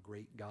name of our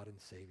great God and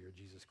Savior,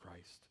 Jesus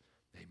Christ.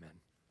 Amen.